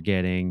sets, we're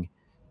getting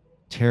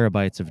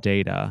terabytes of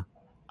data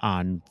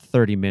on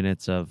 30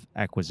 minutes of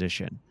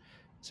acquisition.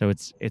 So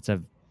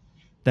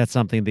that's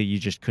something that you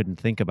just couldn't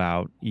think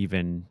about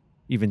even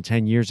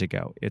 10 years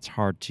ago. It's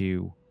hard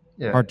to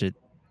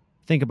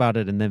think about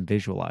it and then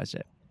visualize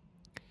it.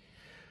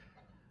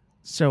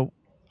 So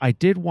I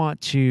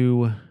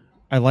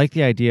like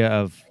the idea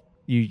of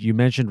you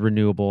mentioned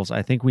renewables.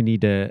 I think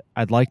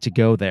I'd like to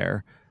go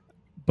there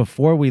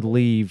before we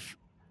leave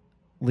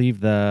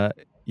the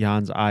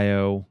Jansz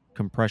Io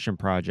compression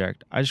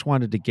project. I just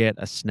wanted to get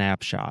a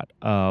snapshot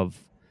of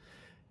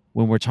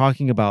when we're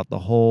talking about the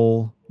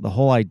whole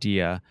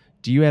idea.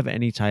 Do you have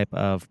any type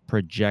of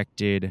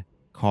projected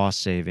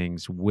cost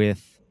savings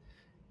with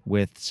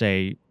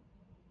say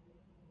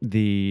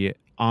the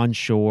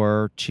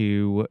onshore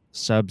to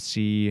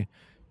subsea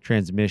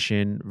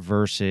transmission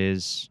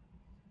versus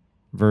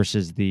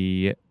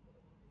the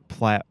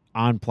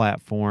on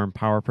platform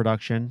power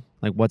production?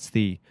 Like, what's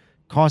the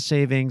cost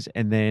savings?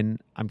 And then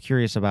I'm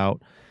curious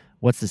about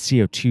what's the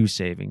CO2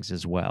 savings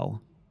as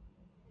well.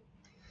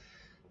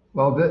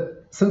 Well,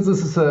 since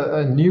this is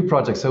a new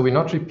project, so we're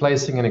not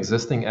replacing an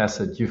existing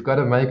asset, you've got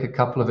to make a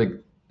couple of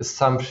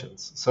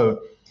assumptions.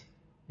 So,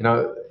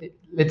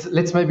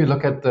 let's maybe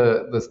look at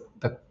the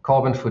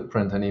carbon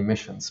footprint and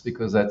emissions,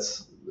 because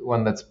that's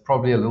one that's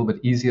probably a little bit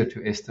easier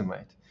to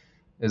estimate.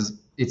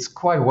 It's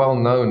quite well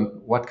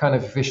known what kind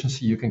of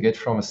efficiency you can get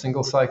from a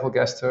single cycle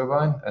gas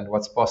turbine and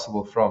what's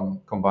possible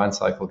from combined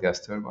cycle gas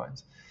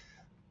turbines.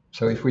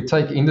 So if we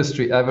take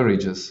industry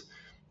averages,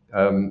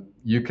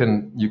 you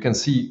can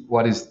see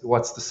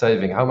what's the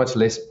saving, how much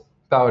less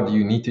power do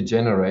you need to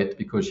generate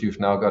because you've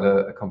now got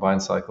a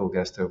combined cycle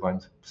gas turbine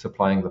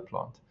supplying the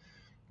plant.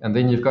 And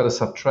then you've got to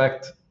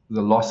subtract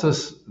the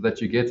losses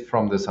that you get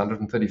from this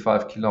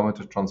 135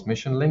 kilometer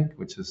transmission link,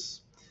 which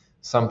is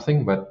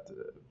something, but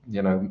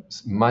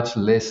much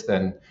less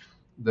than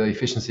the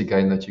efficiency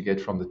gain that you get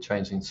from the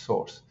change in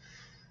source.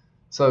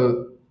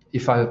 So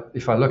if I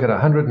look at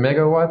 100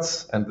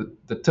 megawatts and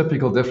the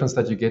typical difference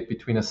that you get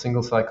between a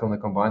single cycle and a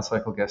combined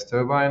cycle gas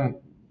turbine,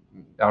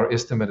 our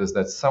estimate is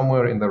that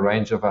somewhere in the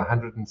range of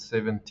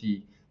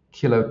 170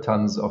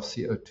 kilotons of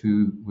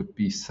CO2 would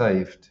be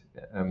saved,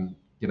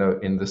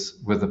 in this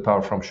with the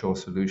power from shore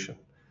solution.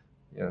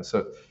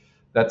 So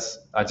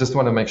I just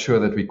want to make sure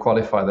that we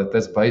qualify that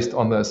that's based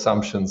on the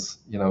assumptions,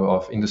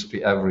 of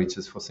industry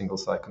averages for single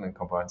cycle and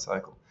combined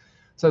cycle.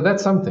 So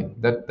that's something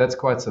that's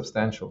quite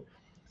substantial.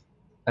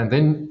 And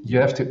then you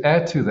have to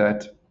add to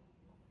that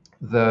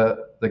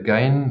the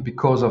gain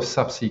because of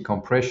subsea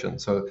compression.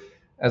 So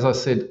as I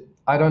said,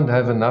 I don't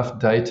have enough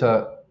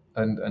data,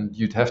 and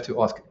you'd have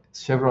to ask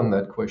Chevron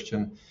that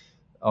question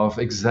of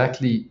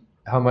exactly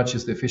how much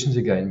is the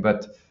efficiency gain.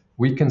 But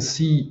we can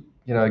see,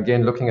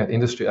 again, looking at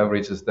industry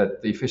averages,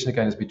 that the efficiency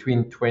gain is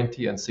between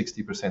 20 and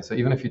 60%. So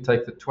even if you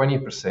take the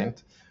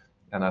 20%,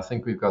 and I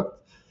think we've got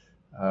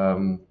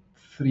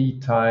 3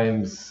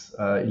 times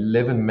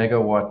 11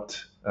 megawatt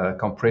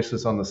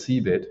compressors on the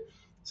seabed,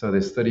 so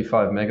there's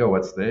 35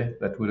 megawatts there.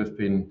 That would have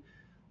been,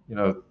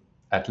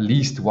 at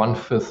least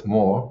 1/5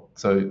 more.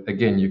 So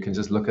again, you can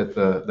just look at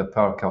the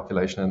power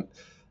calculation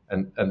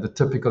and the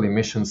typical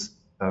emissions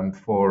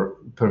per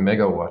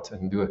megawatt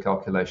and do a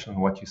calculation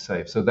on what you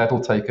save. So that'll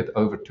take it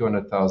over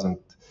 200,000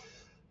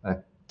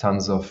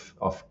 tons of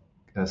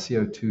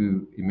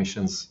CO2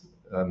 emissions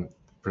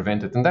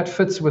prevented. And that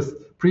fits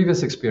with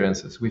previous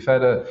experiences. We've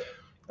had a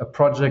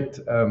project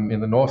in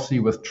the North Sea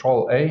with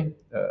Troll A,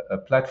 a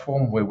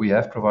platform where we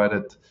have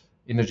provided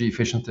energy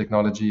efficient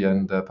technology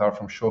and power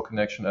from shore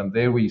connection. And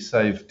there we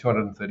save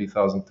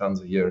 230,000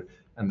 tons a year.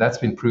 And that's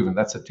been proven.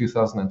 That's a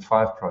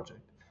 2005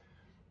 project,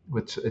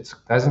 which it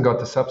hasn't got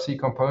the subsea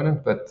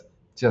component, but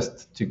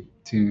just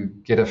to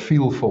get a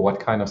feel for what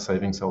kind of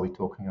savings are we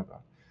talking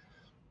about.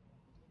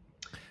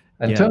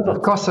 In terms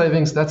of cost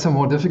savings, that's a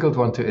more difficult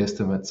one to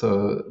estimate.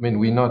 So, I mean,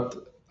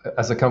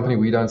 as a company,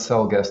 we don't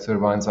sell gas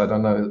turbines. I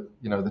don't know,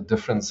 the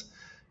difference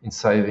in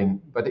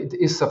saving, but it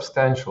is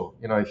substantial.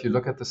 If you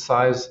look at the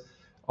size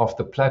of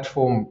the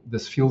platform,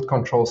 this field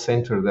control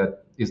center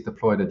that is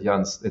deployed at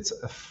Jansz, it's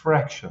a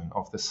fraction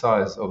of the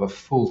size of a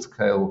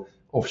full-scale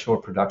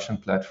offshore production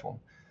platform.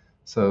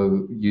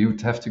 So you'd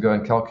have to go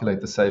and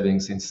calculate the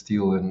savings in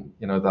steel and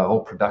the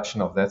whole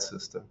production of that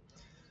system,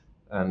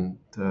 and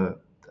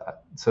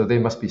so there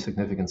must be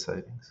significant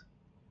savings.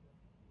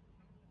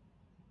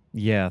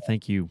 Yeah,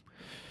 thank you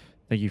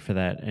for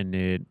that. And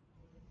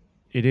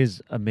it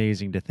is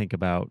amazing to think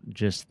about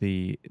just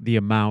the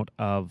amount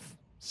of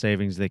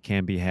savings that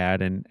can be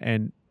had,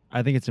 and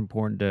I think it's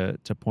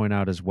important to point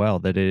out as well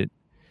that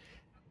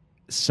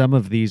some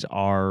of these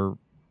are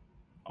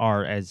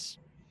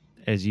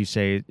as you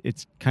say,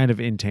 it's kind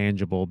of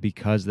intangible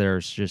because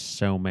there's just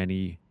so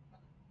many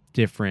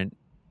different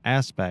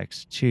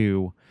aspects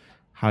to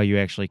how you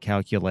actually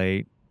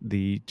calculate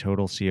the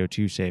total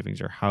CO2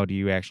 savings, or how do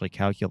you actually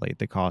calculate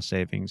the cost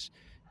savings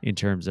in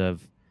terms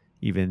of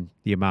even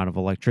the amount of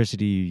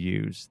electricity you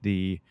use,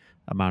 the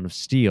amount of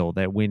steel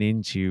that went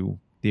into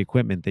the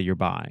equipment that you're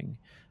buying.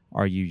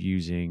 Are you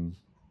using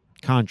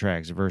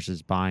contracts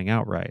versus buying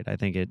outright? I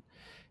think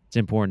it's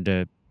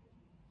important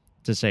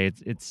to say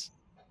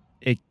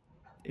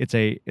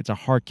it's a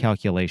hard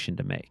calculation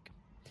to make.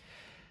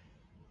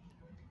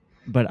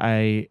 But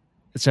I'd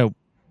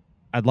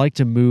like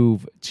to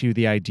move to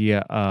the idea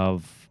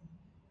of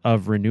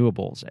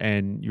renewables,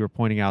 and you were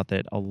pointing out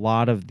that a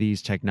lot of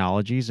these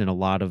technologies and a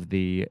lot of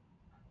the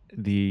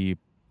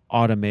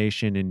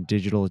automation and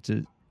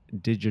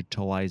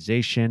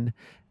digitalization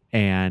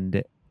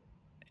and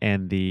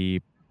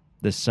the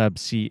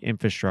subsea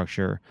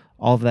infrastructure,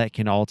 all of that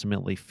can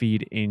ultimately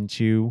feed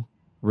into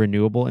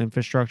renewable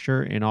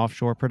infrastructure in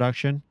offshore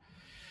production.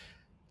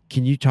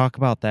 Can you talk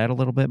about that a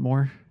little bit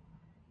more?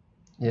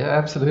 Yeah,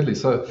 absolutely.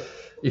 So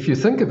if you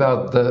think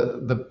about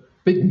the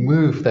big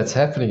move that's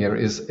happening here,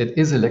 it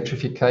is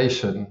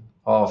electrification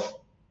of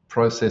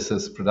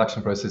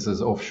production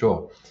processes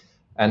offshore.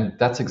 And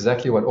that's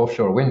exactly what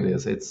offshore wind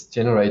is. It's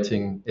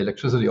generating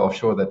electricity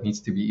offshore that needs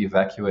to be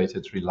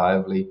evacuated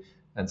reliably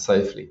and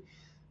safely.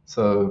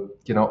 So,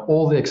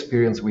 all the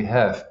experience we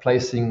have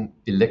placing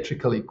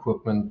electrical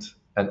equipment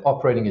and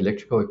operating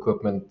electrical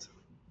equipment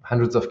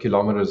hundreds of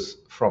kilometers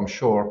from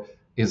shore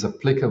is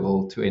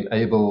applicable to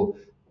enable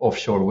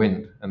offshore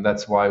wind. And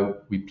that's why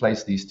we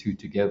place these two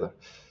together.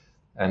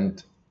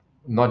 And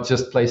not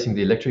just placing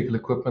the electrical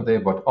equipment there,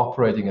 but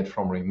operating it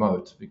from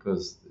remote,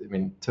 because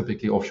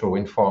typically offshore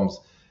wind farms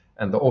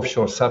and the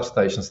offshore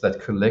substations that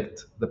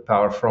collect the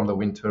power from the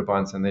wind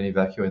turbines and then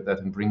evacuate that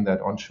and bring that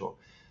onshore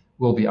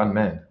will be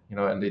unmanned,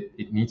 and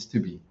it needs to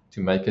be,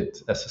 to make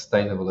it as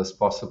sustainable as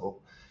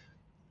possible.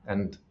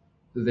 And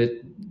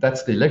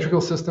that's the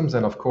electrical systems,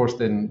 and of course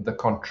then the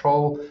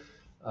control,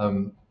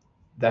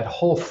 that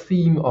whole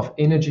theme of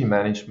energy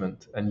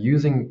management and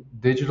using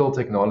digital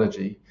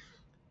technology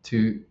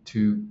to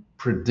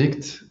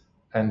predict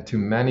and to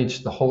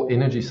manage the whole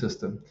energy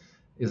system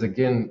is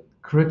again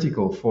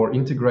critical for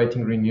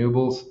integrating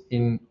renewables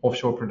in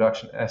offshore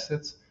production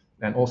assets,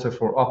 and also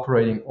for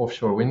operating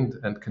offshore wind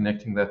and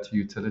connecting that to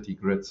utility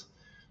grids.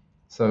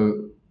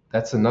 So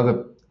that's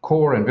another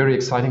core and very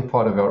exciting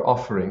part of our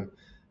offering,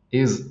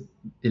 is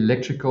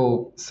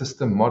electrical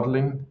system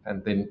modeling,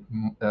 and then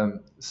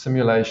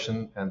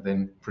simulation, and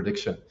then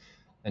prediction.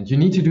 And you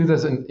need to do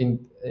this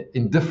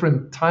in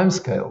different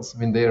timescales.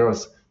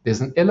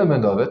 There's an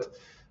element of it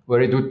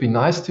where it would be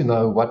nice to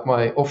know what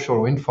my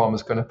offshore wind farm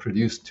is going to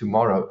produce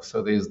tomorrow.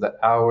 So there's the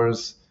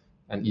hours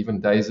and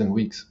even days and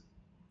weeks.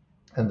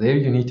 And there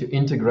you need to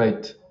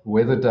integrate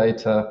weather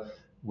data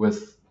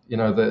with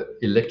the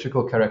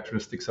electrical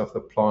characteristics of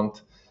the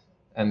plant,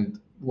 and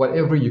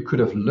whatever you could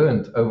have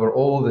learned over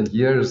all the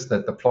years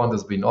that the plant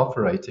has been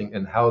operating,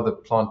 and how the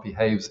plant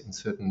behaves in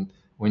certain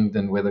wind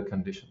and weather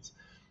conditions.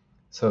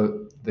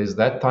 So there's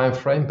that time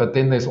frame, but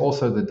then there's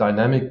also the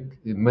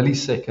dynamic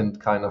millisecond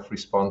kind of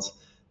response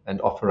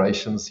and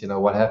operations.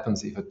 What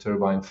happens if a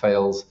turbine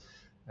fails,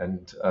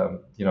 and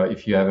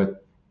if you have an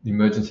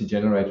emergency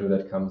generator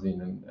that comes in,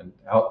 and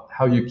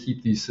how you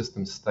keep these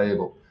systems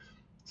stable.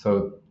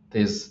 So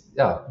there's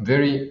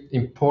very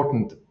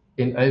important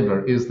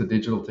enabler is the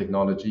digital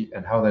technology,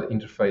 and how that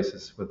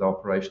interfaces with the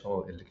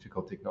operational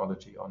electrical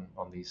technology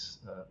on these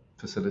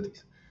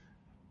facilities.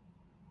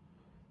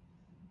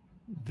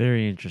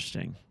 Very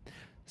interesting.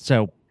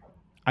 So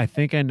I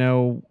think I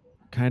know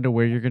kind of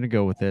where you're going to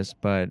go with this,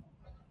 but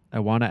I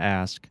want to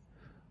ask,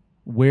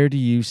 where do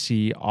you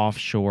see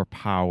offshore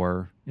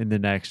power in the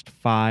next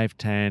 5,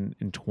 10,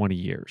 and 20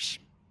 years?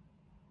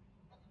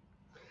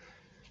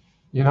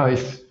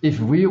 If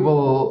we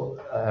will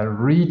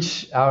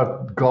reach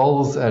our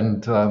goals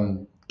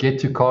and get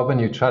to carbon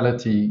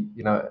neutrality,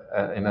 in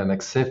an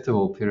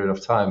acceptable period of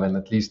time, and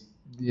at least,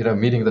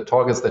 meeting the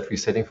targets that we're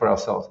setting for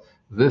ourselves,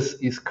 this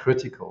is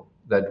critical,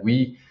 that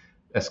we,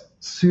 as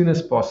soon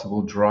as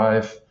possible,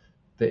 drive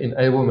the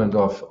enablement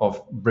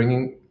of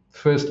bringing,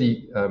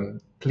 firstly,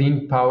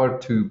 clean power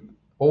to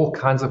all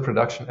kinds of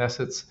production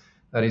assets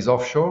that is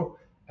offshore,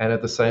 and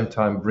at the same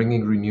time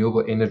bringing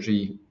renewable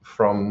energy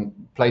from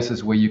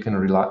places where you can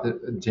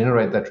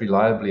generate that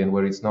reliably and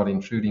where it's not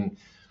intruding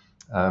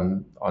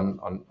on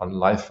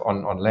life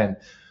on land,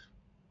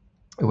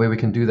 where we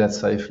can do that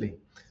safely.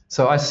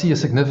 So I see a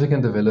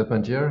significant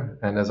development here.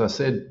 And as I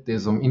said,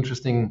 there's some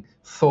interesting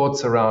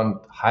thoughts around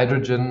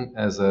hydrogen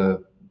as a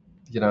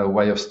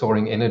way of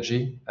storing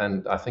energy.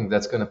 And I think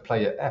that's going to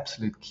play an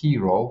absolute key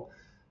role.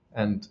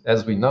 And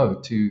as we know,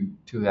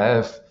 to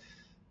have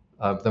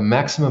the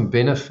maximum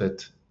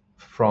benefit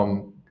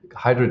from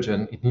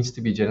hydrogen, it needs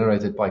to be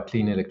generated by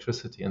clean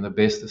electricity. And the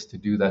best is to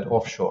do that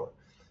offshore.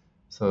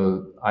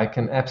 So I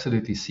can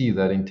absolutely see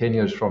that in 10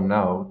 years from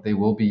now, there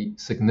will be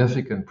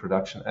significant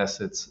production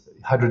assets,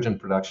 hydrogen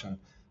production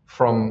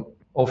from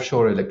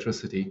offshore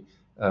electricity,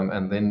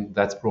 and then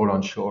that's brought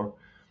on shore.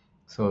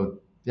 So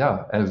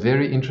yeah, a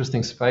very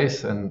interesting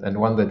space and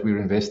one that we're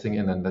investing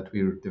in and that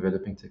we're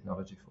developing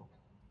technology for.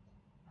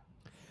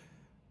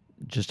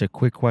 Just a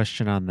quick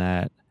question on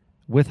that.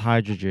 With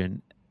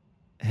hydrogen,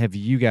 have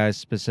you guys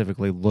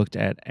specifically looked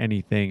at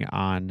anything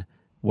on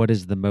what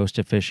is the most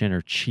efficient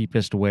or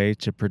cheapest way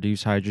to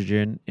produce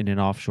hydrogen in an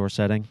offshore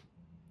setting?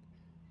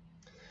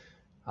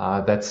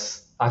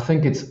 I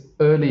think it's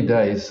early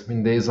days. I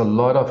mean, there's a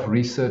lot of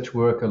research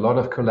work, a lot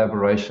of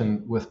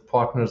collaboration with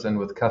partners and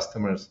with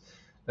customers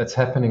that's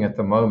happening at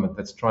the moment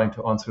that's trying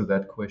to answer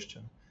that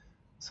question.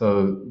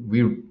 So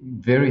we're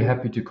very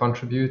happy to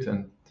contribute,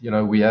 and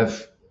we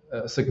have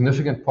a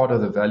significant part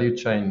of the value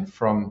chain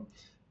from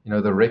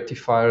the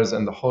rectifiers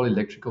and the whole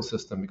electrical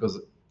system, because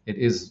it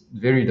is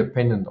very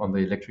dependent on the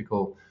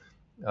electrical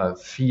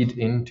feed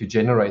in to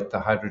generate the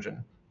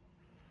hydrogen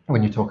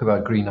when you talk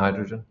about green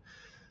hydrogen.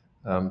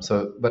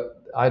 But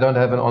I don't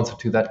have an answer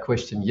to that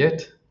question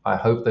yet. I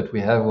hope that we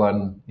have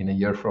one in a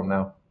year from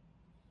now.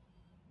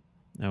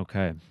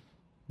 Okay.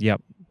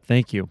 Yep.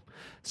 Thank you.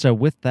 So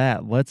with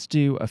that, let's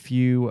do a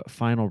few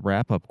final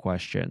wrap-up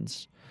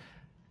questions.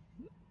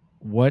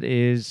 What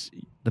is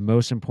the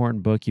most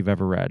important book you've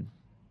ever read?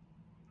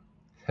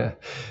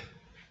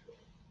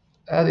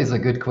 That is a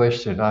good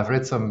question. I've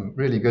read some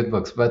really good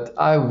books, but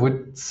I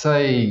would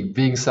say,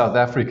 being South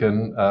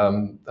African,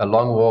 A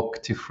Long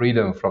Walk to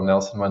Freedom from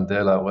Nelson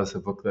Mandela was a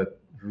book that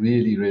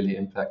really, really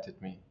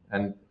impacted me.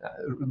 And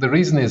the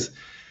reason is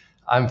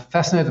I'm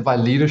fascinated by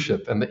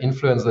leadership and the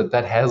influence that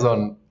that has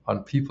on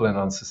people and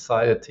on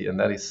society. And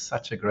that is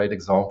such a great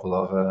example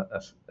of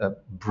a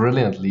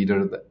brilliant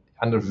leader that,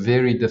 under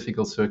very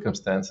difficult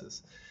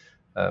circumstances,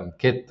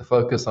 get the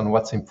focus on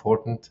what's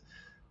important.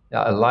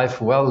 Yeah, a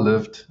life well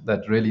lived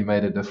that really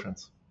made a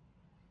difference.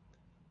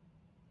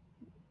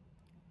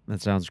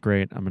 That sounds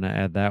great. I'm going to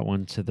add that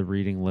one to the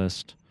reading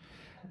list.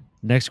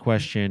 Next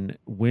question.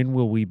 When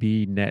will we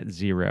be net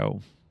zero?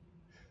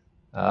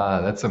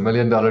 That's $1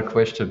 million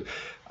question.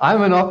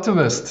 I'm an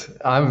optimist.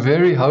 I'm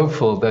very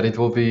hopeful that it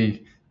will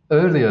be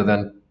earlier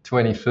than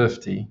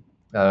 2050.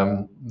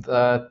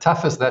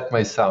 Tough as that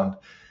may sound.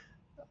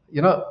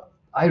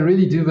 I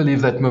really do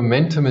believe that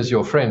momentum is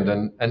your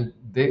friend, and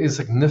there is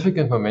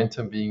significant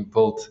momentum being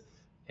built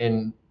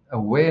in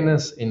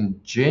awareness, in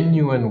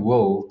genuine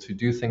will to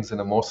do things in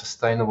a more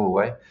sustainable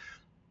way.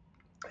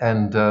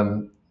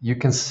 And you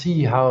can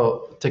see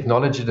how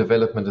technology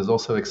development is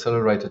also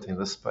accelerated in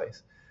this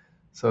space.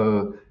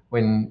 So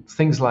when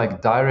things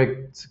like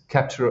direct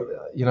capture,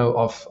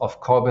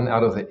 of carbon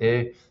out of the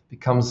air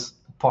becomes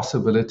a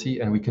possibility,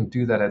 and we can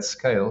do that at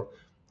scale,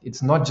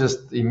 it's not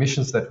just the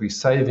emissions that we're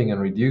saving and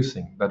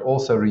reducing, but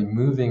also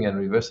removing and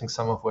reversing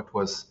some of what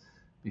was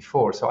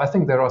before. So I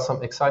think there are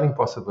some exciting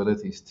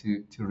possibilities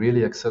to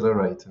really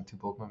accelerate and to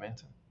build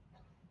momentum.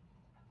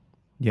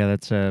 Yeah,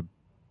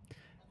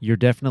 you're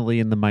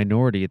definitely in the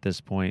minority at this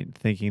point,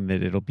 thinking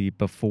that it'll be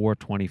before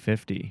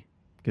 2050.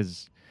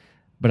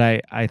 But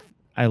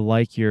I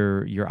like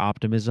your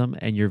optimism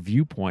and your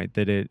viewpoint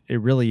that it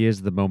really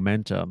is the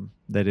momentum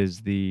that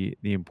is the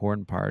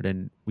important part,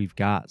 and we've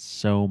got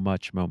so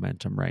much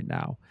momentum right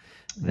now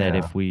that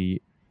if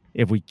we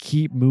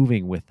keep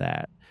moving with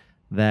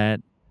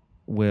that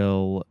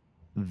will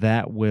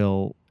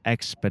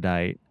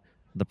expedite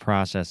the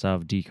process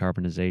of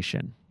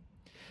decarbonization.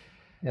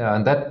 Yeah,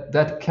 and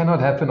that cannot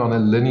happen on a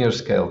linear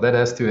scale. That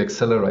has to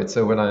accelerate.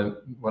 So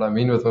what I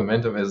mean with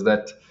momentum is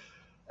that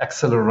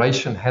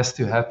acceleration has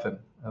to happen.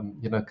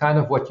 Kind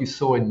of what you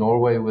saw in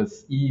Norway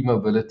with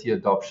e-mobility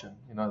adoption,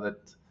 that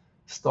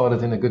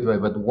started in a good way.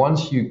 But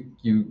once you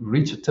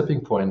reach a tipping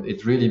point,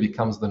 it really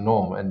becomes the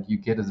norm, and you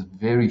get a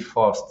very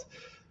fast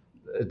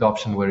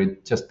adoption where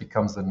it just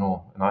becomes the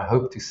norm. And I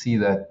hope to see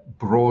that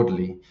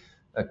broadly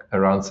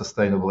around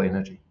sustainable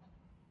energy.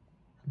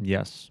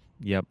 Yes.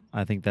 Yep.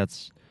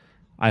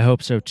 I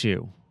hope so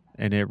too.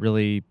 And it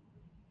really,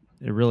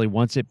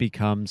 once it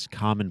becomes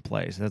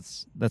commonplace,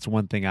 that's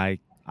one thing I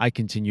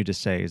continue to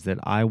say, is that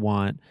I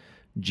want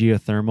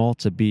geothermal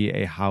to be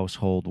a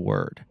household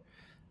word.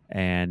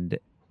 And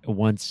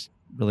once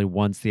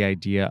the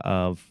idea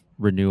of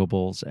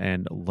renewables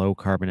and low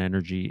carbon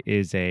energy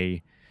is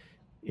a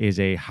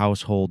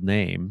household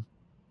name,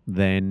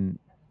 then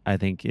I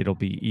think it'll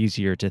be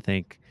easier to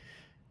think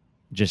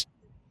just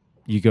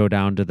you go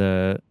down to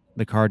the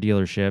car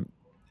dealership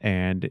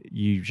and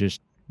you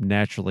just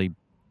naturally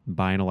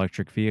buy an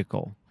electric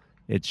vehicle.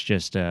 It's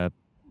just a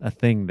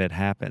thing that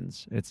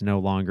happens. It's no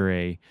longer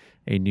a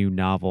new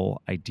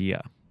novel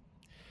idea.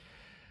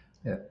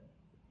 Yeah.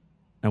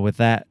 Now, with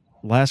that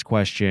last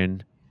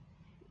question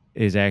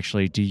is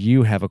actually, do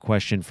you have a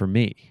question for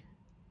me?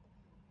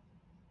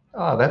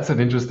 Ah, that's an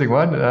interesting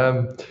one.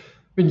 I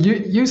mean,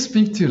 you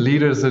speak to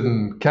leaders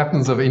and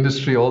captains of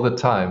industry all the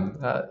time.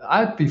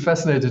 I'd be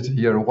fascinated to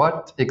hear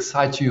what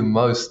excites you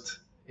most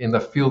in the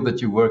field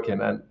that you work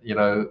in, and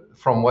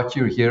from what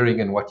you're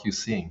hearing and what you're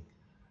seeing.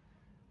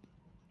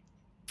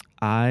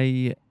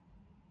 I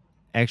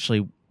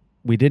actually,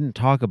 we didn't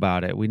talk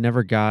about it. We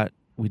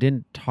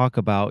didn't talk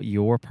about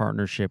your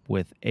partnership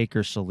with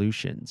Acre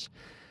Solutions,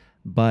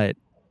 but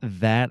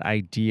that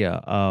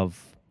idea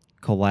of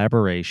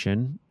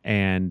collaboration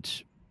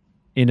and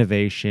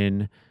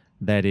innovation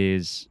that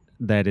is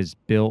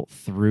built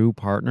through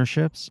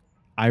partnerships,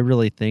 I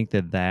really think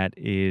that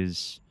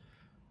is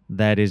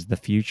the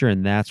future,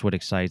 and that's what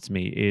excites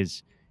me,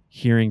 is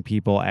hearing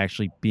people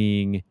actually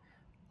being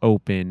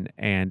open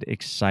and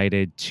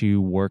excited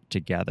to work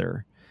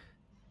together.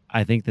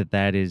 I think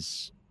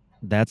that's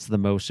the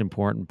most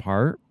important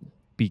part,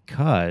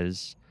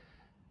 because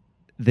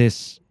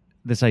this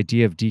this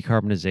idea of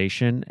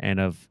decarbonization and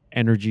of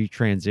energy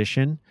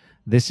transition,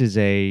 this is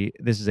a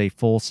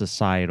full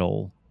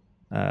societal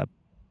uh,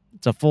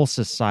 it's a full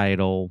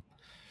societal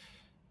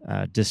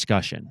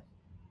discussion.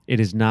 It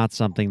is not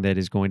something that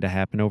is going to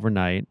happen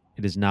overnight.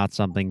 It is not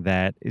something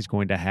that is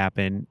going to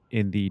happen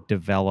in the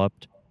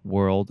developed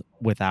world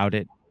without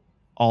it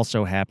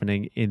also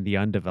happening in the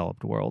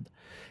undeveloped world.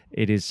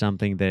 It is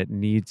something that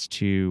needs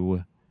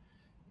to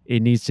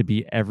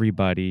be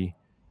everybody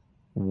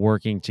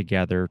working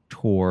together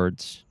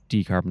towards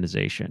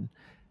decarbonization.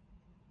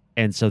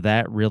 And so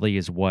that really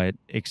is what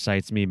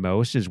excites me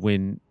most, is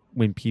when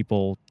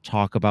people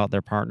talk about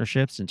their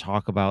partnerships and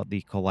talk about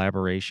the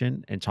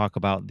collaboration and talk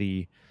about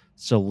the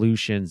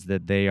solutions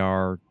that they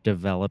are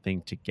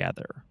developing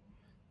together.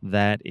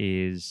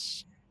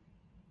 That's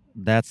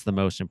the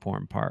most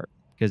important part,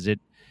 because it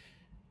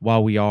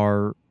while we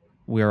are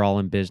all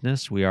in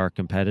business, we are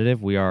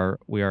competitive, we are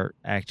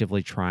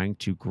actively trying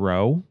to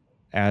grow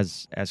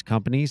as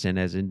companies and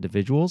as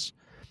individuals.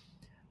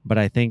 But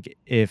I think,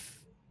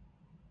 if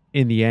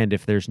in the end,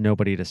 if there's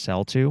nobody to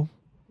sell to,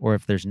 or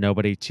if there's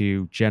nobody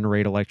to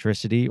generate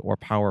electricity or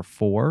power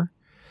for,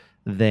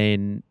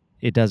 then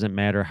it doesn't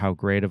matter how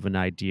great of an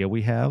idea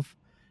we have.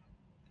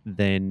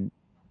 Then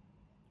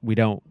we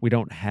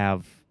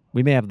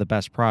may have the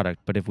best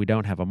product, but if we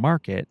don't have a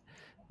market,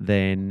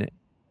 then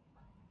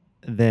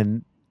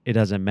then it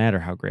doesn't matter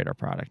how great our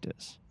product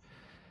is.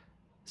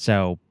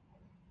 So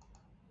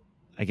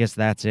I guess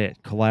that's it.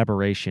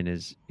 Collaboration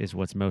is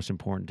what's most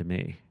important to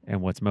me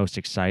and what's most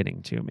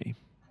exciting to me.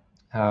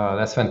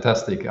 That's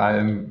fantastic. I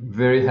am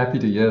very happy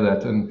to hear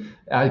that, and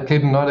I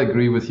could not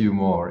agree with you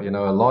more.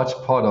 A large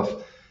part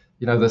of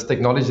this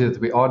technology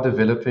that we are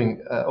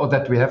developing, or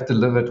that we have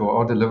delivered or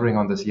are delivering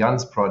on this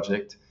Jans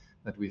project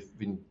that we've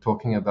been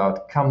talking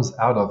about, comes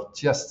out of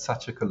just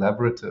such a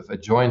collaborative, a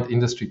joint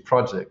industry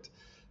project.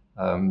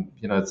 And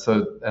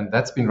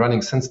that's been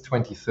running since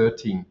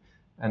 2013,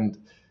 and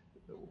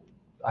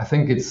I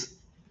think it's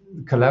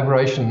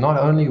collaboration not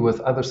only with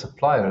other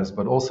suppliers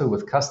but also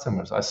with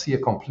customers. I see a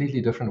completely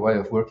different way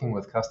of working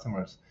with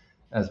customers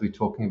as we're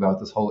talking about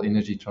this whole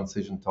energy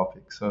transition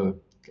topic. So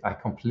I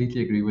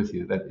completely agree with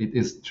you that it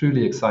is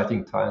truly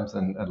exciting times,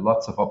 and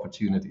lots of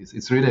opportunities.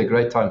 It's really a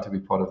great time to be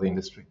part of the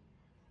industry.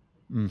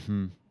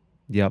 Mm-hmm.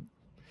 Yep.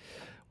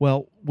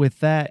 Well, with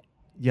that,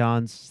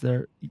 Johan,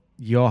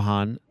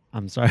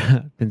 I'm sorry,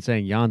 I've been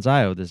saying Jans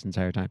Io this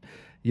entire time.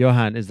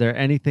 Johan, is there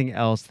anything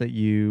else that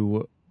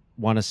you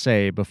want to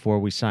say before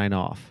we sign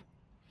off?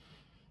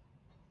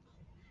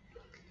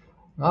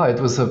 It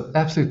was an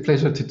absolute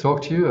pleasure to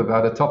talk to you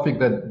about a topic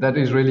that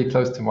is really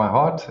close to my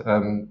heart.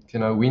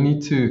 We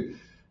need to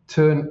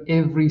turn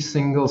every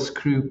single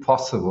screw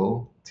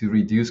possible to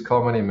reduce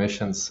carbon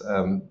emissions,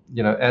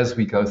 as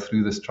we go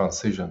through this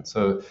transition.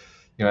 So,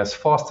 as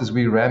fast as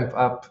we ramp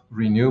up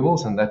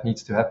renewables, and that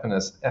needs to happen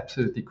as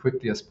absolutely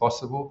quickly as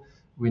possible,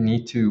 we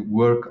need to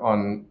work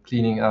on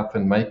cleaning up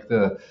and make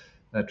the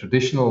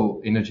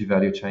traditional energy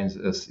value chains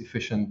as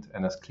efficient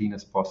and as clean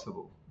as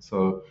possible.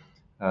 So,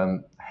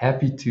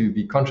 happy to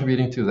be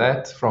contributing to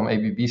that from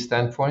ABB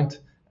standpoint,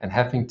 and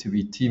happy to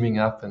be teaming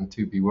up and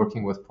to be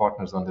working with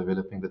partners on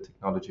developing the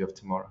technology of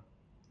tomorrow.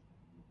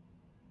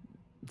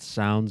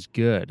 Sounds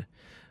good.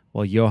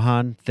 Well,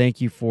 Johan,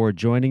 thank you for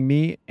joining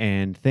me,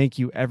 and thank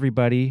you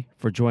everybody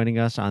for joining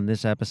us on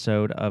this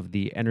episode of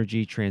the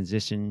Energy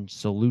Transition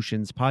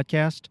Solutions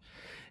podcast.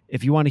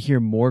 If you want to hear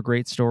more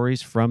great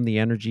stories from the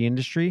energy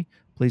industry,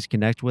 please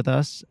connect with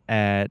us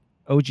at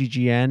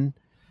oggn.com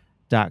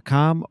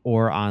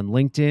or on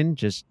LinkedIn.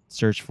 Just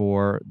search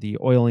for the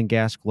Oil and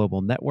Gas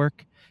Global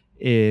Network.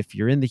 If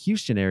you're in the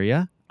Houston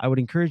area, I would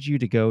encourage you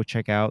to go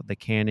check out the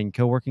Cannon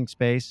Co-working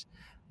Space.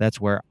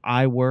 That's where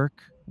I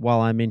work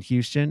while I'm in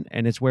Houston,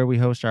 and it's where we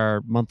host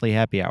our monthly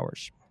happy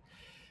hours.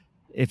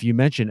 If you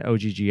mention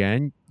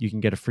OGGN, you can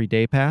get a free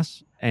day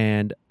pass.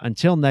 And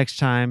until next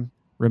time,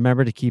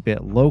 remember to keep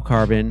it low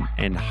carbon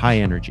and high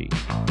energy.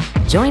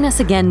 Join us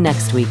again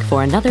next week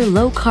for another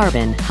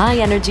low-carbon,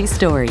 high-energy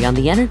story on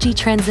the Energy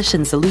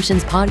Transition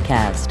Solutions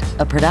Podcast,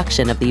 a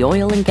production of the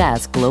Oil and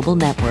Gas Global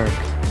Network.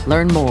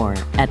 Learn more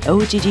at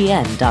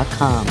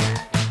oggn.com.